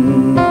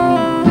dreamed.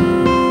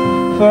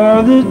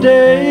 For the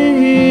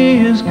day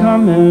is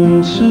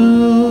coming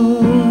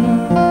soon.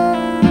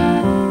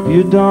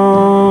 You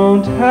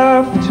don't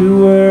have to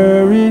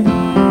worry.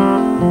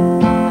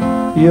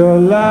 Your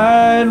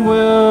light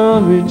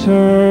will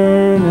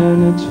return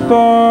in its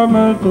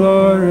former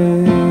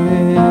glory.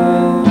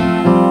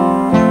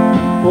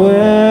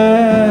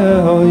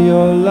 Well,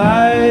 your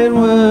light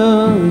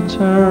will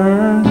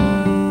return.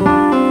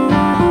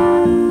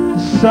 The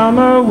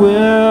summer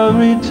will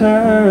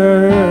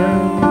return.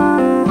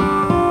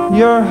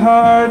 Your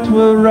heart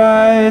will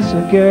rise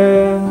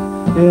again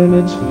in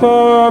its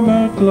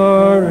former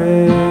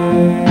glory.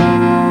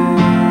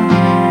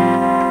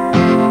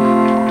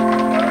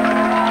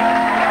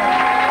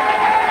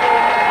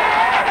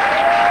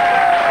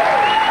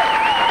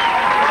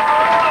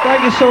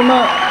 Thank you so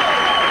much.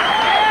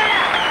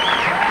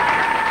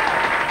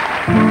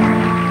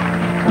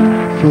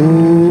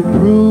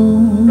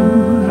 Foolproof,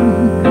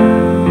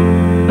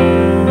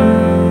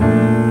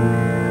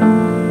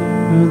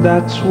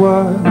 that's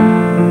what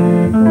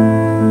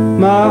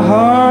my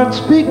heart's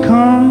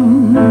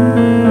become,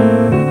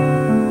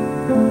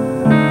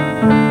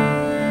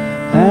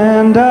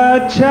 and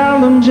I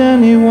challenge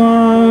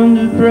anyone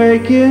to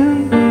break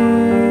in,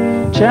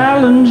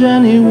 challenge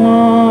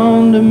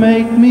anyone to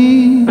make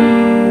me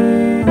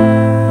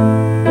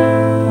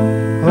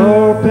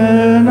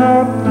open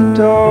up the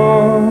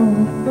door,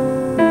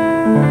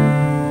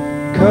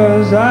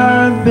 'cause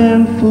I've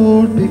been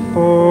fooled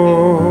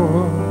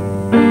before,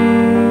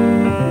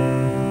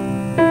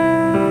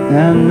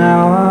 and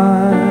now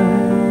I'm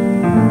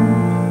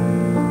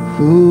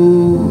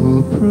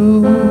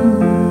foolproof.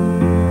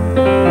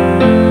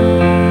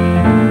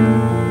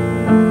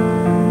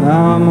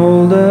 I'm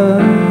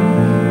older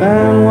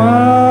and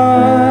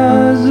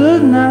wiser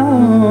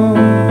now,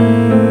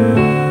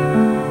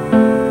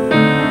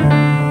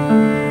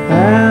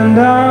 and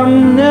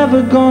I'm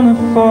never gonna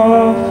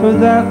fall for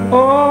that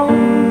old,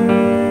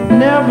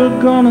 never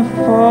gonna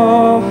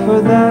fall for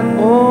that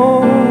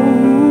old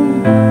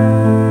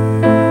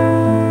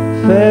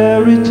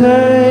fairy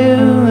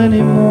tale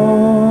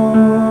anymore,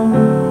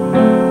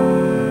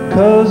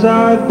 'cause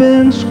I've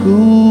been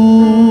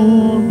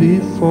schooled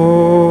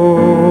before,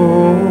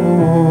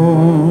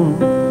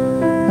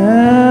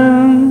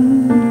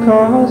 and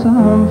 'cause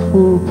I'm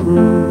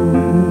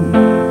foolproof.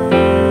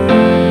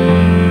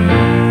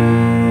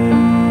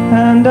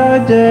 and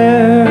I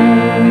dare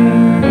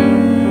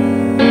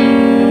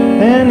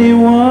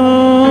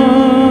anyone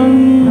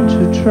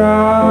to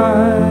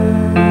try.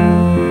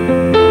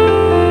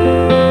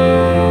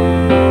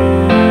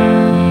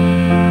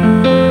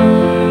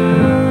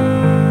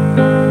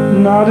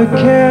 Not a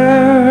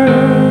care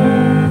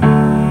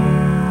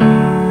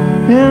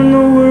in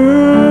the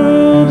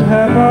world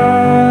have I,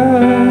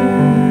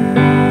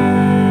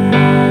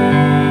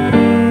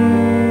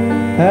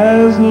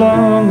 as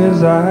long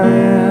as I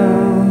am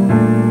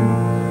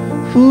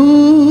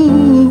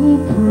foolproof.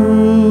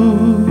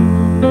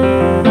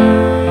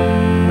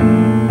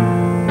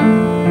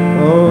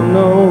 Oh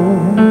no,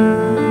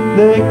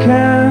 they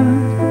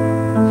can't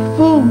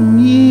fool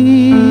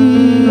me,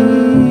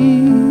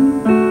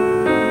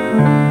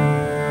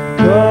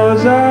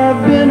 'cause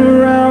I've been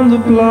around the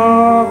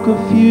block a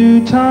few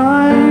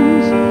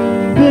times,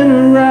 been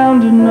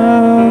around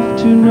enough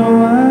to know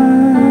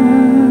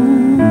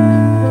I'm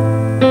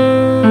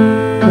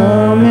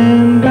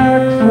coming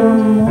back for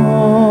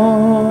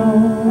more,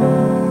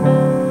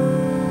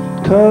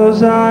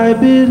 'cause I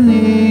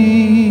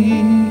believe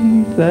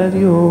that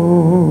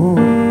your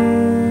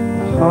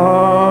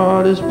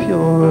heart is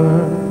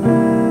pure,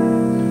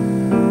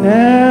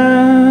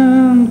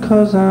 and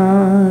 'cause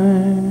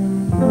I'm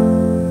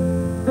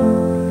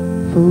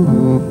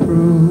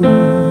foolproof.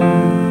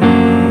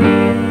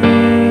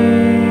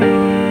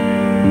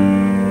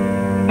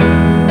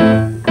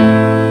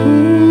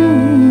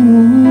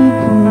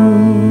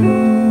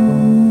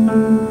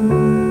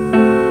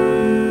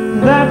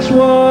 That's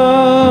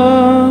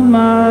what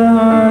my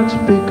heart's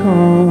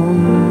become.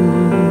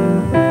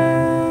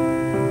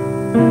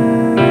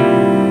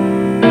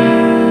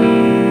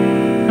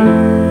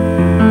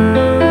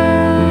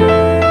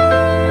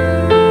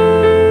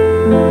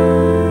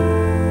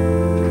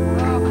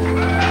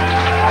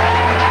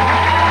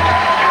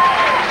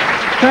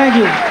 Thank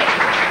you.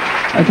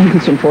 I think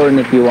it's important,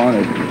 if you want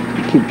to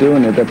keep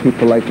doing it, that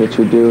people like what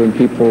you do, and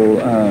people,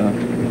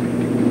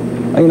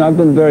 you know, I've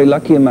been very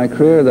lucky in my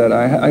career that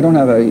I don't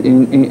have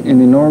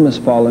an enormous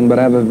following, but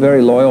I have a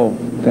very loyal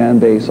fan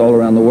base all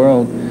around the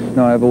world. You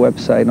know, I have a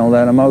website and all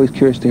that. I'm always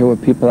curious to hear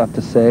what people have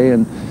to say,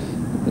 and,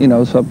 you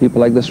know, some people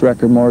like this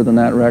record more than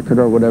that record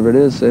or whatever it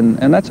is, and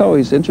that's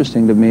always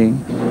interesting to me.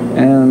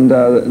 And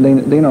they,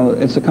 you know,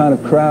 it's the kind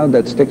of crowd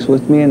that sticks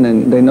with me, and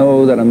then they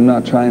know that I'm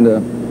not trying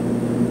to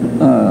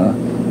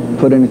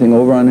put anything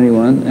over on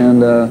anyone,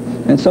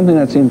 and something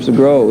that seems to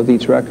grow with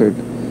each record.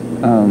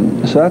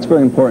 So that's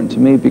very important to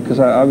me, because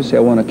obviously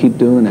I want to keep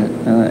doing it.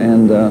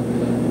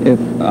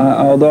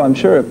 Although I'm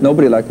sure if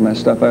nobody liked my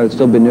stuff, I would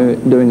still be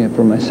doing it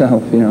for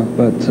myself, you know.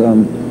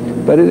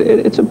 But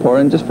it's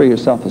important just for your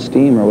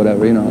self-esteem or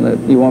whatever, you know, that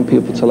you want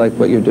people to like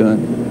what you're doing.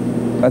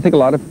 I think a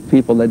lot of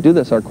people that do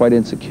this are quite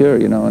insecure,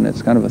 you know, and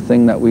it's kind of a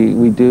thing that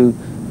we do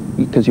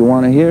because you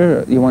want to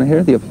hear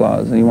the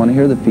applause, and you want to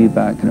hear the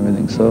feedback and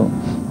everything. So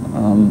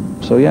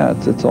yeah,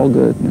 it's all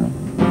good, you know.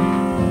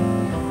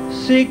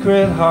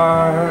 Secret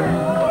heart,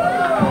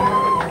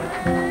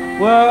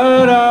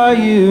 what are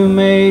you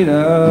made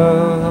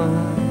of?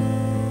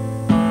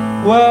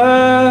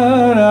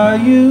 What are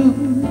you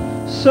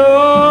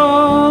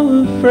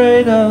so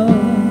afraid of?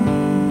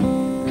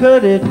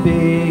 Could it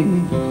be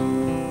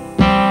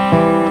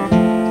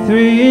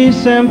 3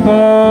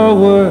 simple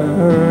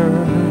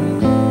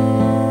words,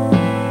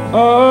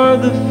 or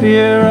the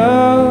fear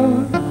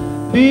of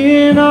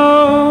being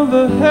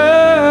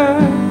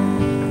overheard?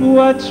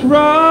 What's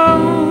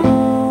wrong?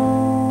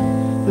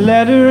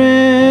 Let her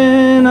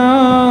in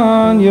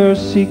on your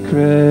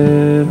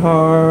secret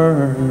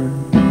heart.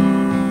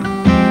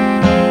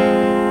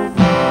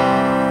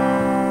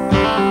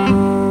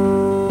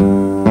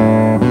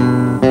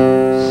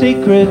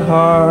 Secret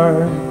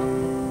heart,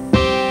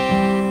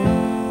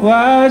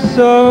 why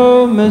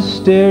so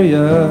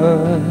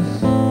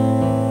mysterious?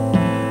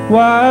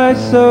 Why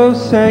so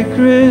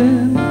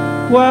sacred?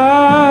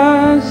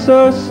 Why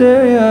so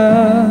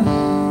serious?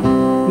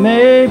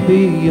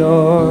 Maybe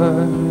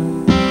you're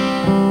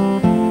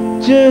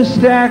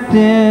just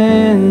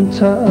acting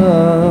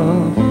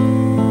tough.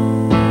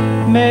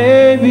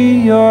 Maybe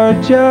you're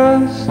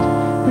just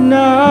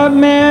not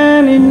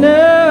man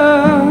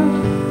enough.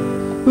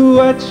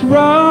 What's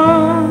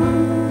wrong?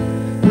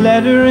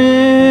 Let her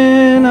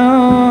in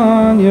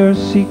on your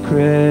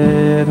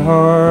secret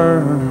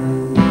heart.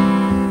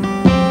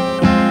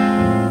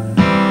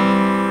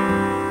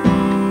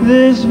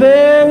 This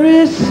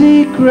very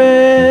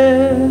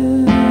secret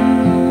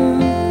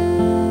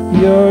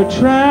you're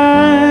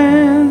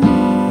trying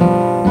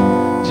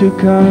to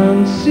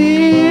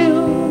conceal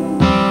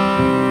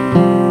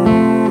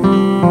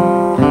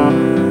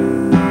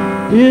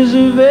is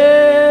the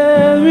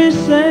very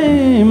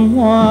same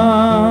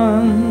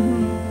one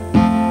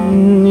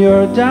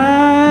you're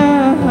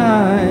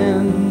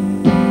dying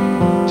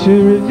to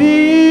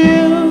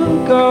reveal.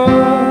 Go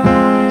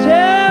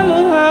tell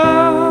her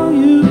how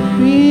you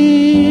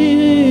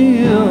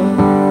feel.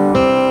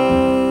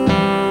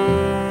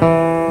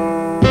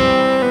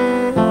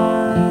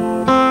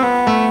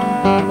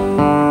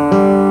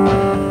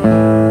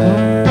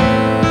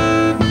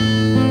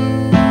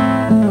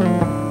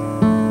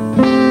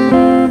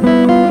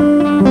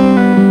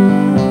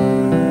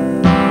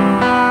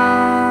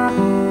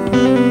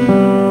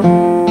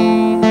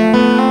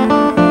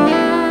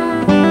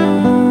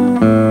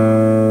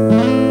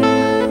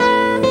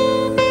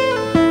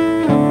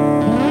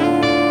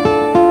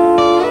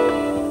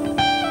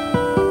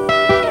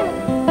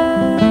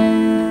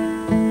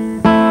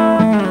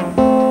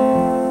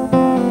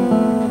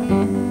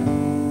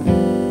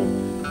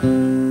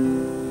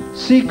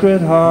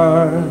 secret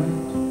heart.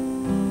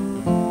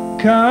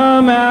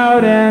 Come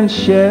out and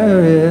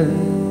share it.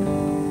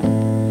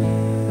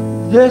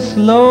 This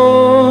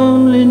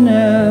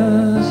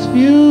loneliness,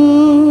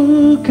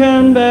 you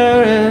can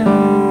bear it.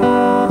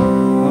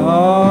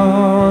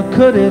 Or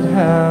could it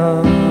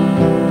have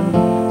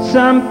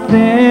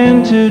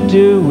something to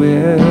do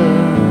with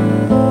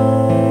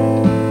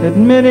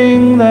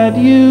admitting that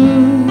you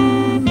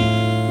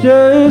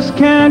just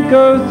can't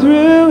go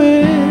through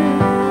it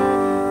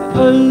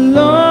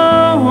alone?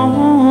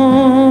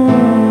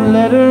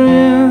 Let her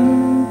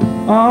in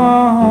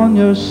on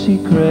your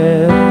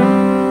secret.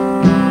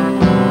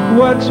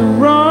 What's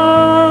wrong?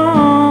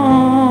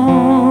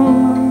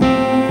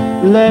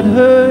 Let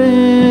her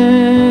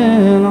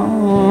in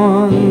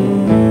on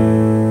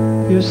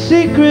your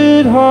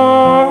secret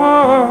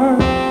heart,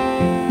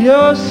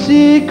 your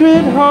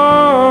secret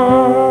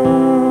heart.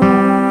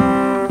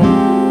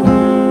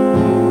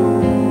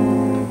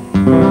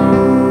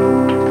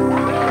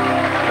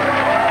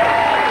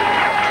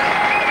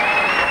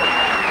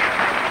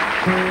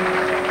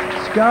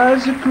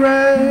 Skies are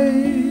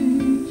gray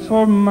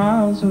for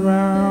miles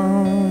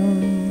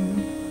around,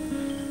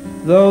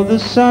 though the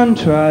sun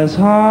tries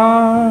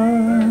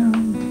hard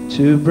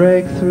to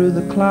break through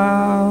the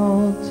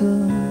clouds.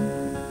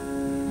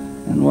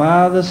 And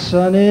while the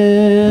sun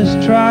is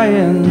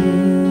trying,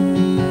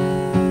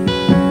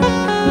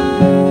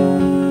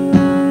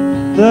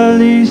 the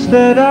least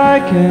that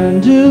I can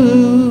do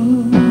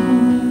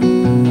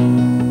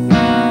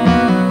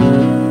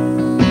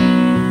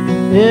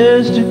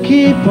is to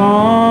keep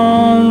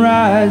on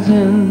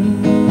rising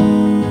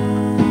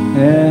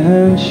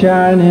and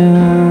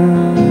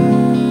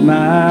shining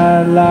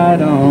my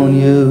light on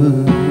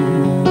you.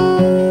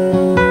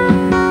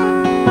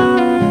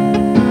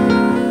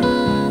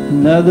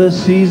 Another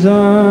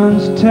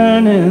season's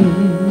turning,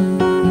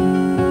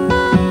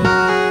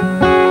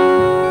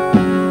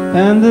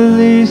 and the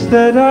least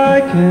that I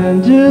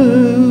can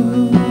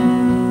do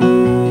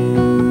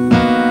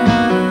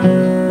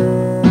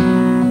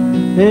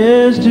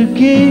is to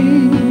keep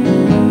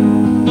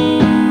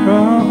from,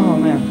 oh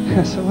man,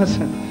 so what's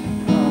that?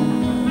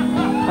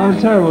 I'm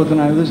terrible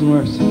tonight, losing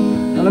words.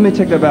 Now let me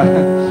take that back.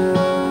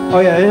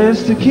 Oh yeah,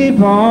 is to keep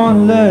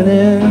on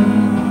learning.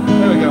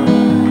 There we go.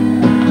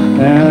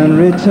 And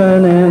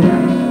returning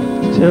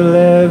till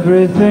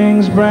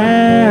everything's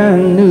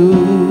brand new.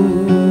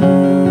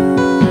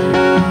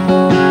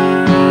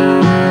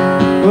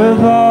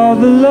 With all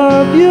the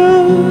love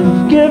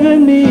you've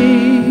given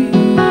me,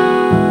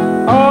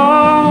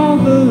 all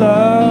the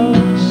love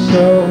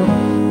so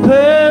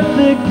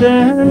perfect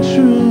and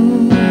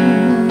true,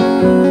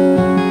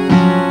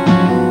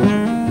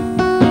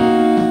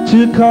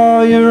 to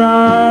call your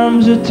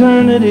arms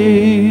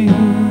eternity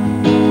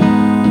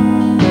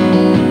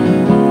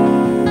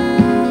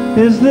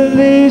is the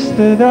least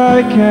that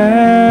I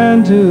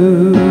can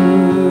do.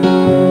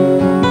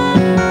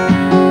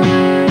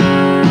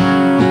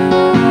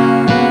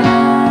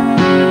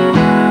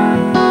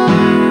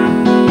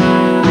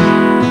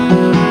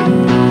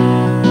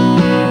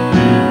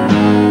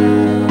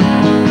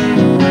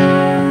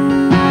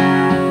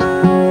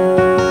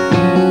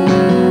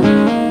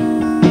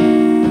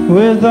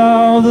 With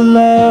all the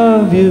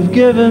love you've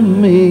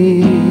given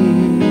me,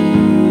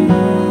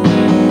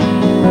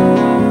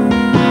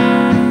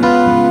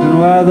 and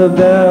while the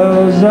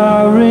bells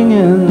are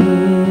ringing,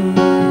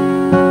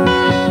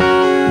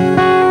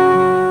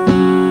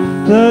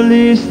 the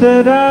least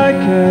that I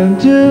can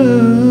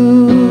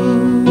do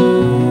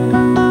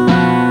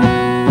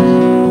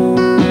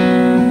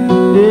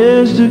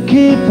is to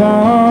keep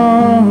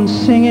on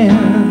singing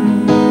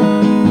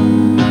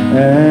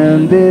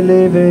and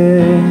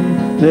believing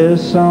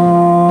this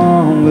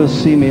song will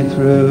see me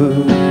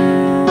through.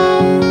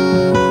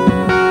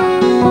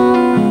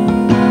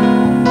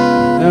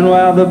 And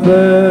while the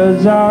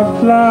birds are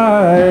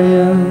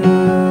flying,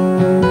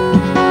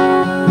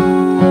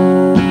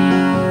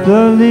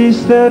 the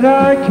least that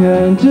I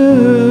can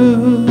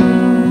do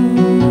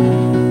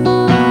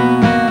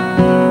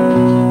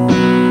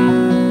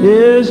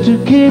is to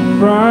keep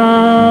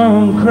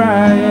from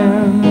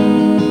crying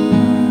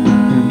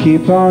and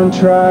keep on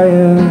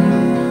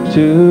trying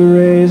to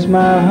raise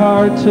my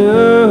heart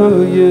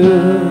to you.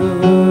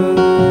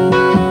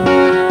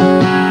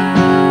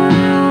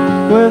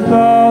 With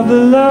all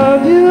the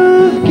love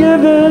you've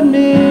given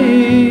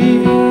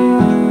me,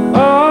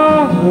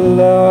 all the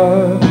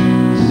love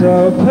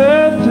so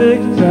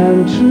perfect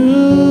and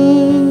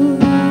true,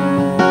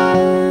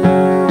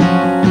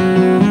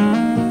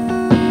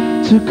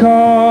 to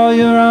call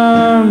your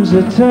arms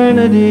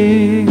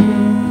eternity,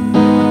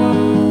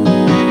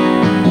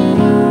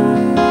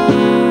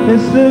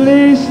 it's the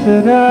least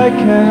that I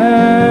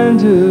can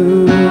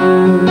do.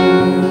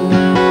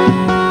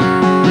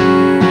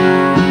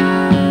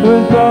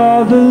 With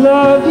all the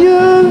love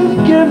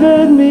you've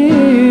given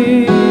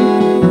me,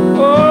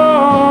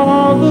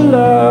 all the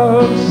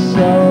love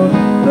so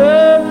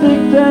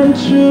perfect and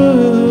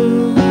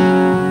true,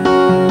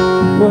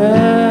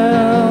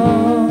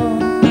 well,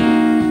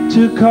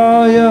 to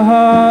call your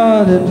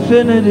heart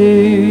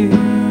infinity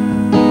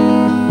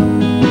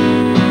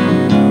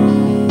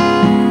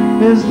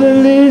is the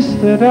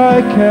least that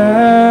I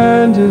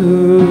can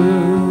do.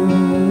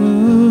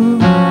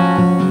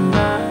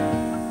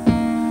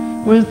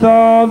 With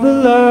all the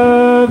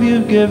love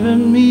you've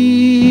given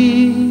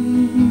me,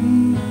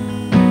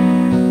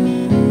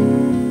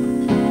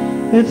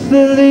 it's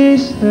the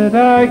least that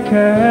I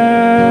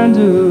can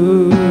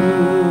do.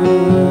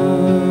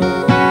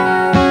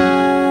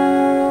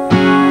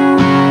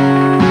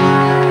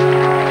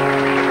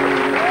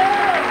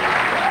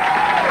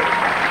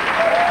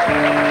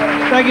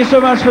 Thank you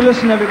so much for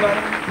listening, everybody.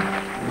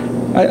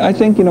 I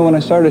think, you know, when I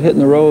started hitting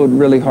the road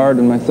really hard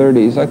in my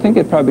 30s, I think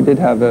it probably did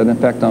have an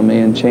effect on me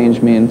and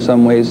changed me in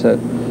some ways that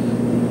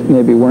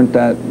maybe weren't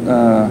that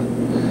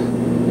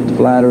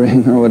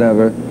flattering or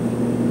whatever.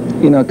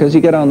 You know, because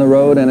you get on the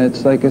road and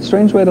it's like a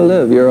strange way to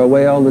live. You're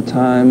away all the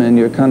time and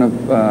you're kind of,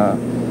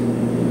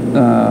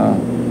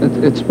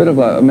 it's a bit of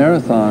a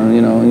marathon,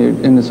 you know,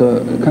 and it's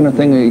a kind of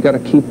thing that you got to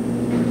keep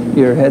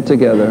your head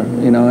together,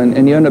 you know,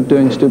 and you end up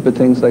doing stupid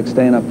things like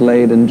staying up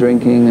late and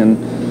drinking and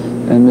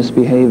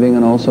misbehaving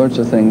and all sorts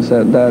of things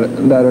that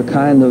are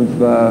kind of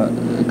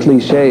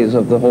cliches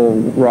of the whole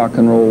rock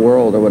and roll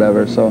world or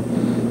whatever. So,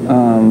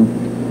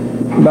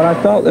 but I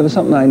felt it was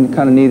something I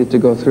kind of needed to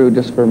go through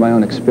just for my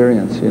own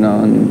experience, you know,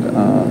 and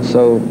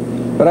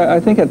but I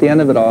think at the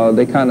end of it all,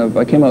 I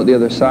came out the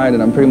other side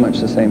and I'm pretty much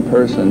the same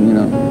person, you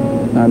know.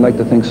 I'd like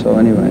to think so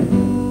anyway.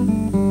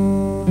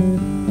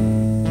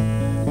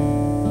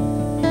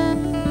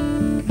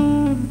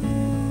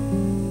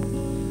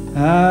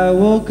 I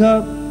woke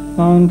up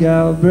on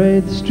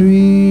Galbraith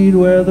Street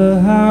where the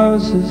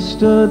houses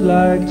stood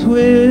like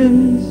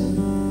twins.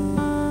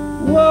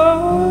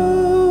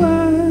 Whoa,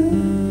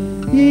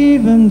 and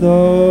even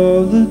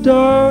though the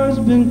door's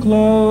been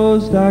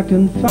closed, I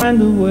can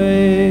find a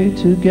way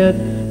to get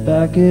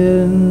back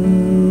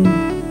in.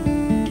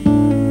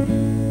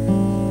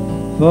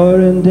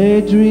 For in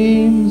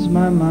daydreams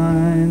my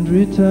mind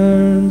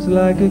returns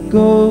like a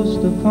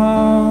ghost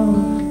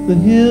upon the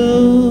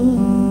hill.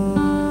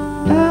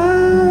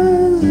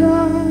 As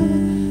I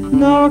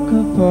knock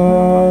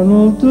upon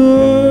old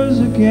doors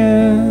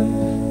again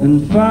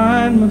and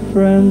find my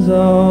friends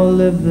all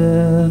live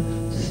there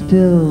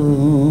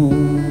still.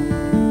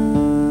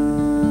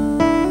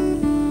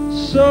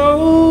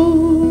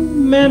 So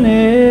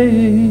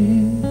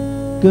many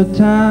good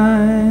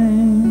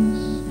times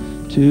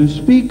to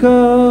speak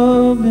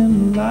of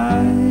in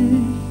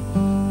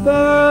life,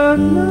 but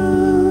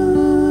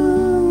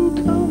none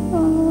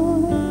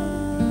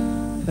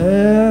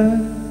compare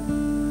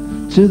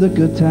to the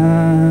good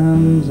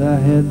times I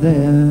had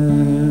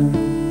there.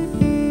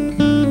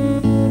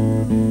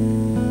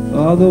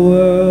 Oh, the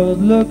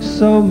world looks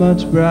so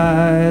much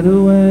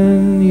brighter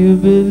when you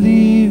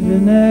believe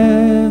in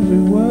every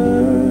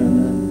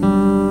word.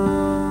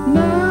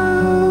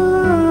 Now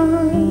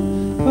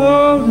I'm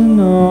holding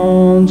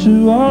on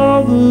to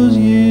all those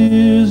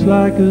years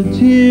like a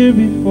tear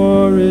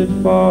before it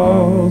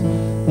falls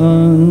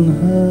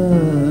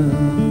unheard.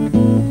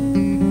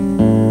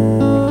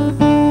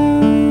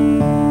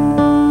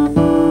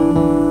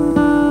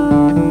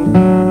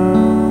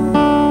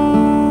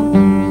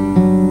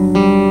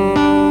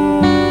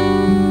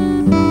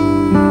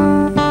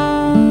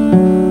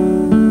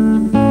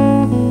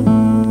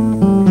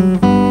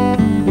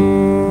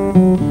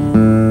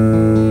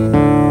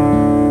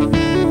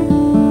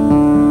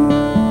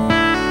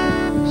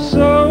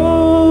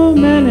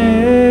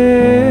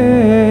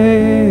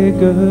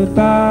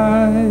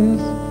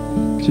 Goodbyes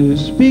to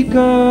speak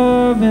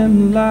of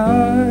in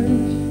life,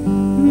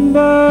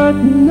 but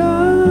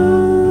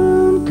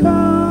none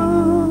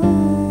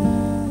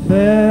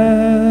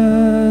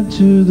compare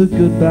to the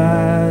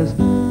goodbyes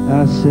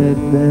I said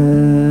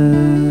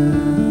there.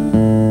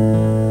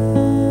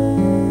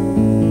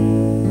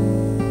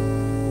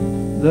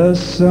 The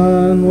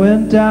sun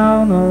went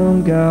down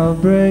on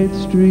Galbraith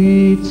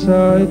Street,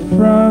 saw it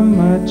from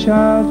my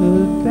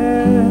childhood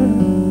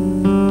bed.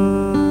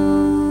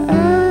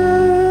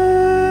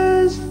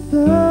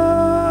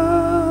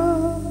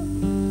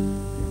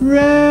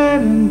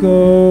 Red and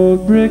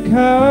gold brick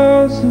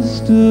houses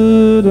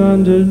stood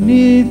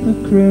underneath the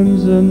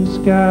crimson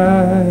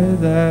sky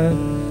that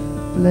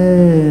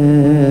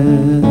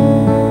bled.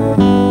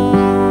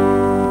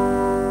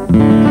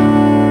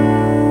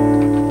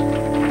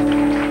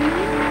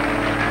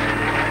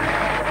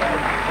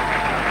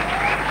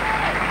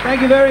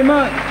 Thank you very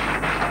much.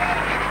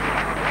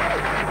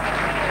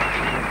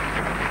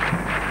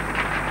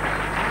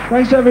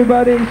 Thanks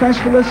everybody, and thanks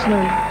for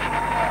listening.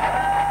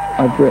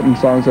 I've written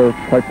songs that are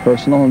quite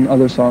personal and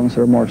other songs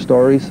that are more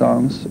story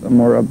songs,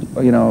 more,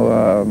 you know,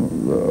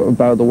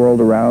 about the world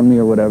around me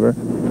or whatever.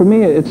 For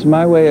me, it's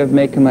my way of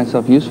making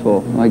myself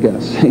useful, I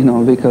guess, you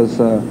know, because,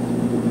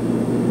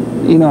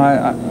 you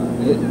know,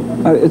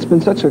 it's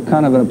been such a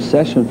kind of an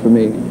obsession for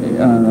me.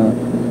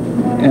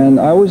 And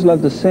I always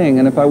loved to sing,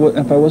 and if I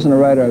wasn't a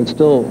writer, I would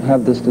still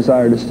have this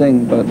desire to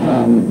sing. But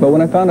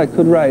when I found I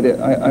could write it,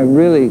 I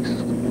really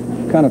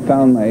kind of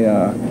found my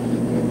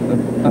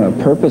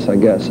purpose, I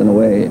guess, in a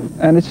way.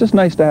 And it's just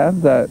nice to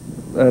have that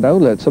an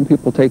outlet. Some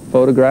people take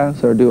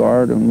photographs or do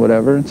art and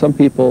whatever, and some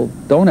people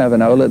don't have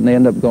an outlet and they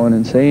end up going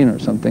insane or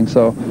something.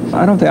 So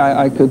I don't think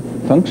I could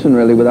function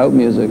really without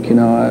music. You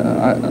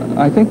know,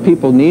 I think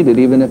people need it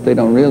even if they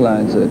don't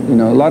realize it. You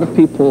know, a lot of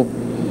people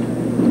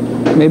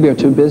maybe are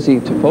too busy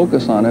to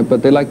focus on it,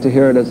 but they like to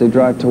hear it as they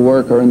drive to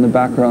work or in the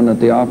background at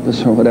the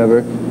office or whatever.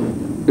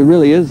 It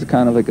really is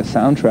kind of like a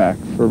soundtrack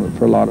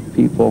for a lot of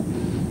people.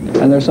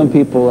 And there's some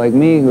people like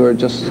me who are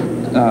just,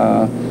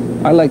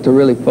 I like to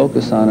really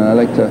focus on it. I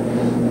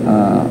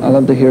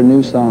love to hear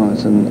new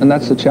songs, and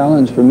that's the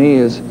challenge for me.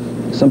 Is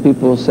some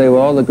people say,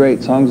 well, all the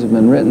great songs have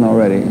been written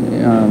already.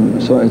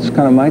 So it's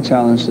kind of my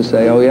challenge to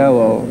say, oh yeah,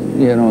 well,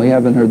 you know, you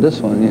haven't heard this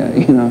one yet,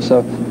 you know.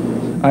 So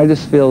I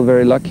just feel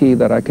very lucky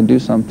that I can do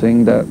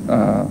something that,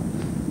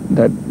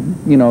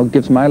 you know,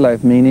 gives my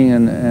life meaning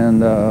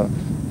and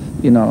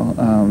you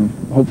know,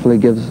 hopefully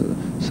gives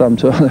some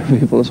to other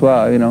people as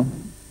well, you know.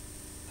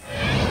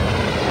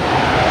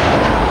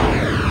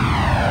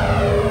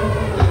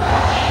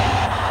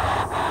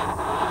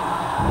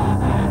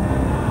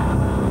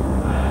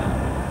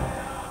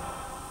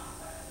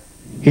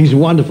 He's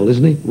wonderful,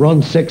 isn't he?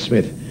 Ron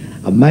Sexsmith,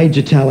 a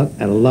major talent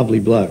and a lovely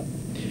bloke.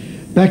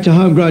 Back to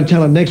homegrown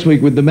talent next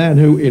week with the man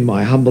who, in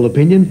my humble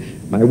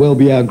opinion, may well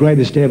be our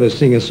greatest ever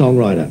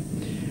singer-songwriter.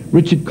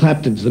 Richard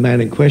Clapton's the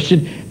man in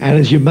question, and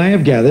as you may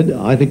have gathered,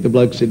 I think the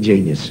bloke's a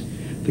genius.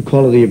 The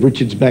quality of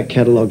Richard's back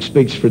catalogue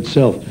speaks for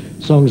itself.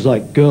 Songs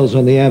like Girls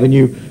on the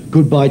Avenue,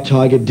 Goodbye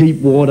Tiger, Deep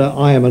Water,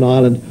 I Am an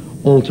Island,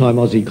 all-time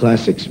Aussie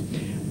classics.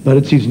 But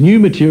it's his new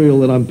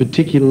material that I'm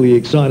particularly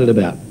excited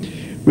about.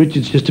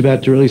 Richard's just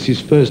about to release his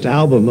first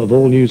album of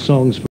all new songs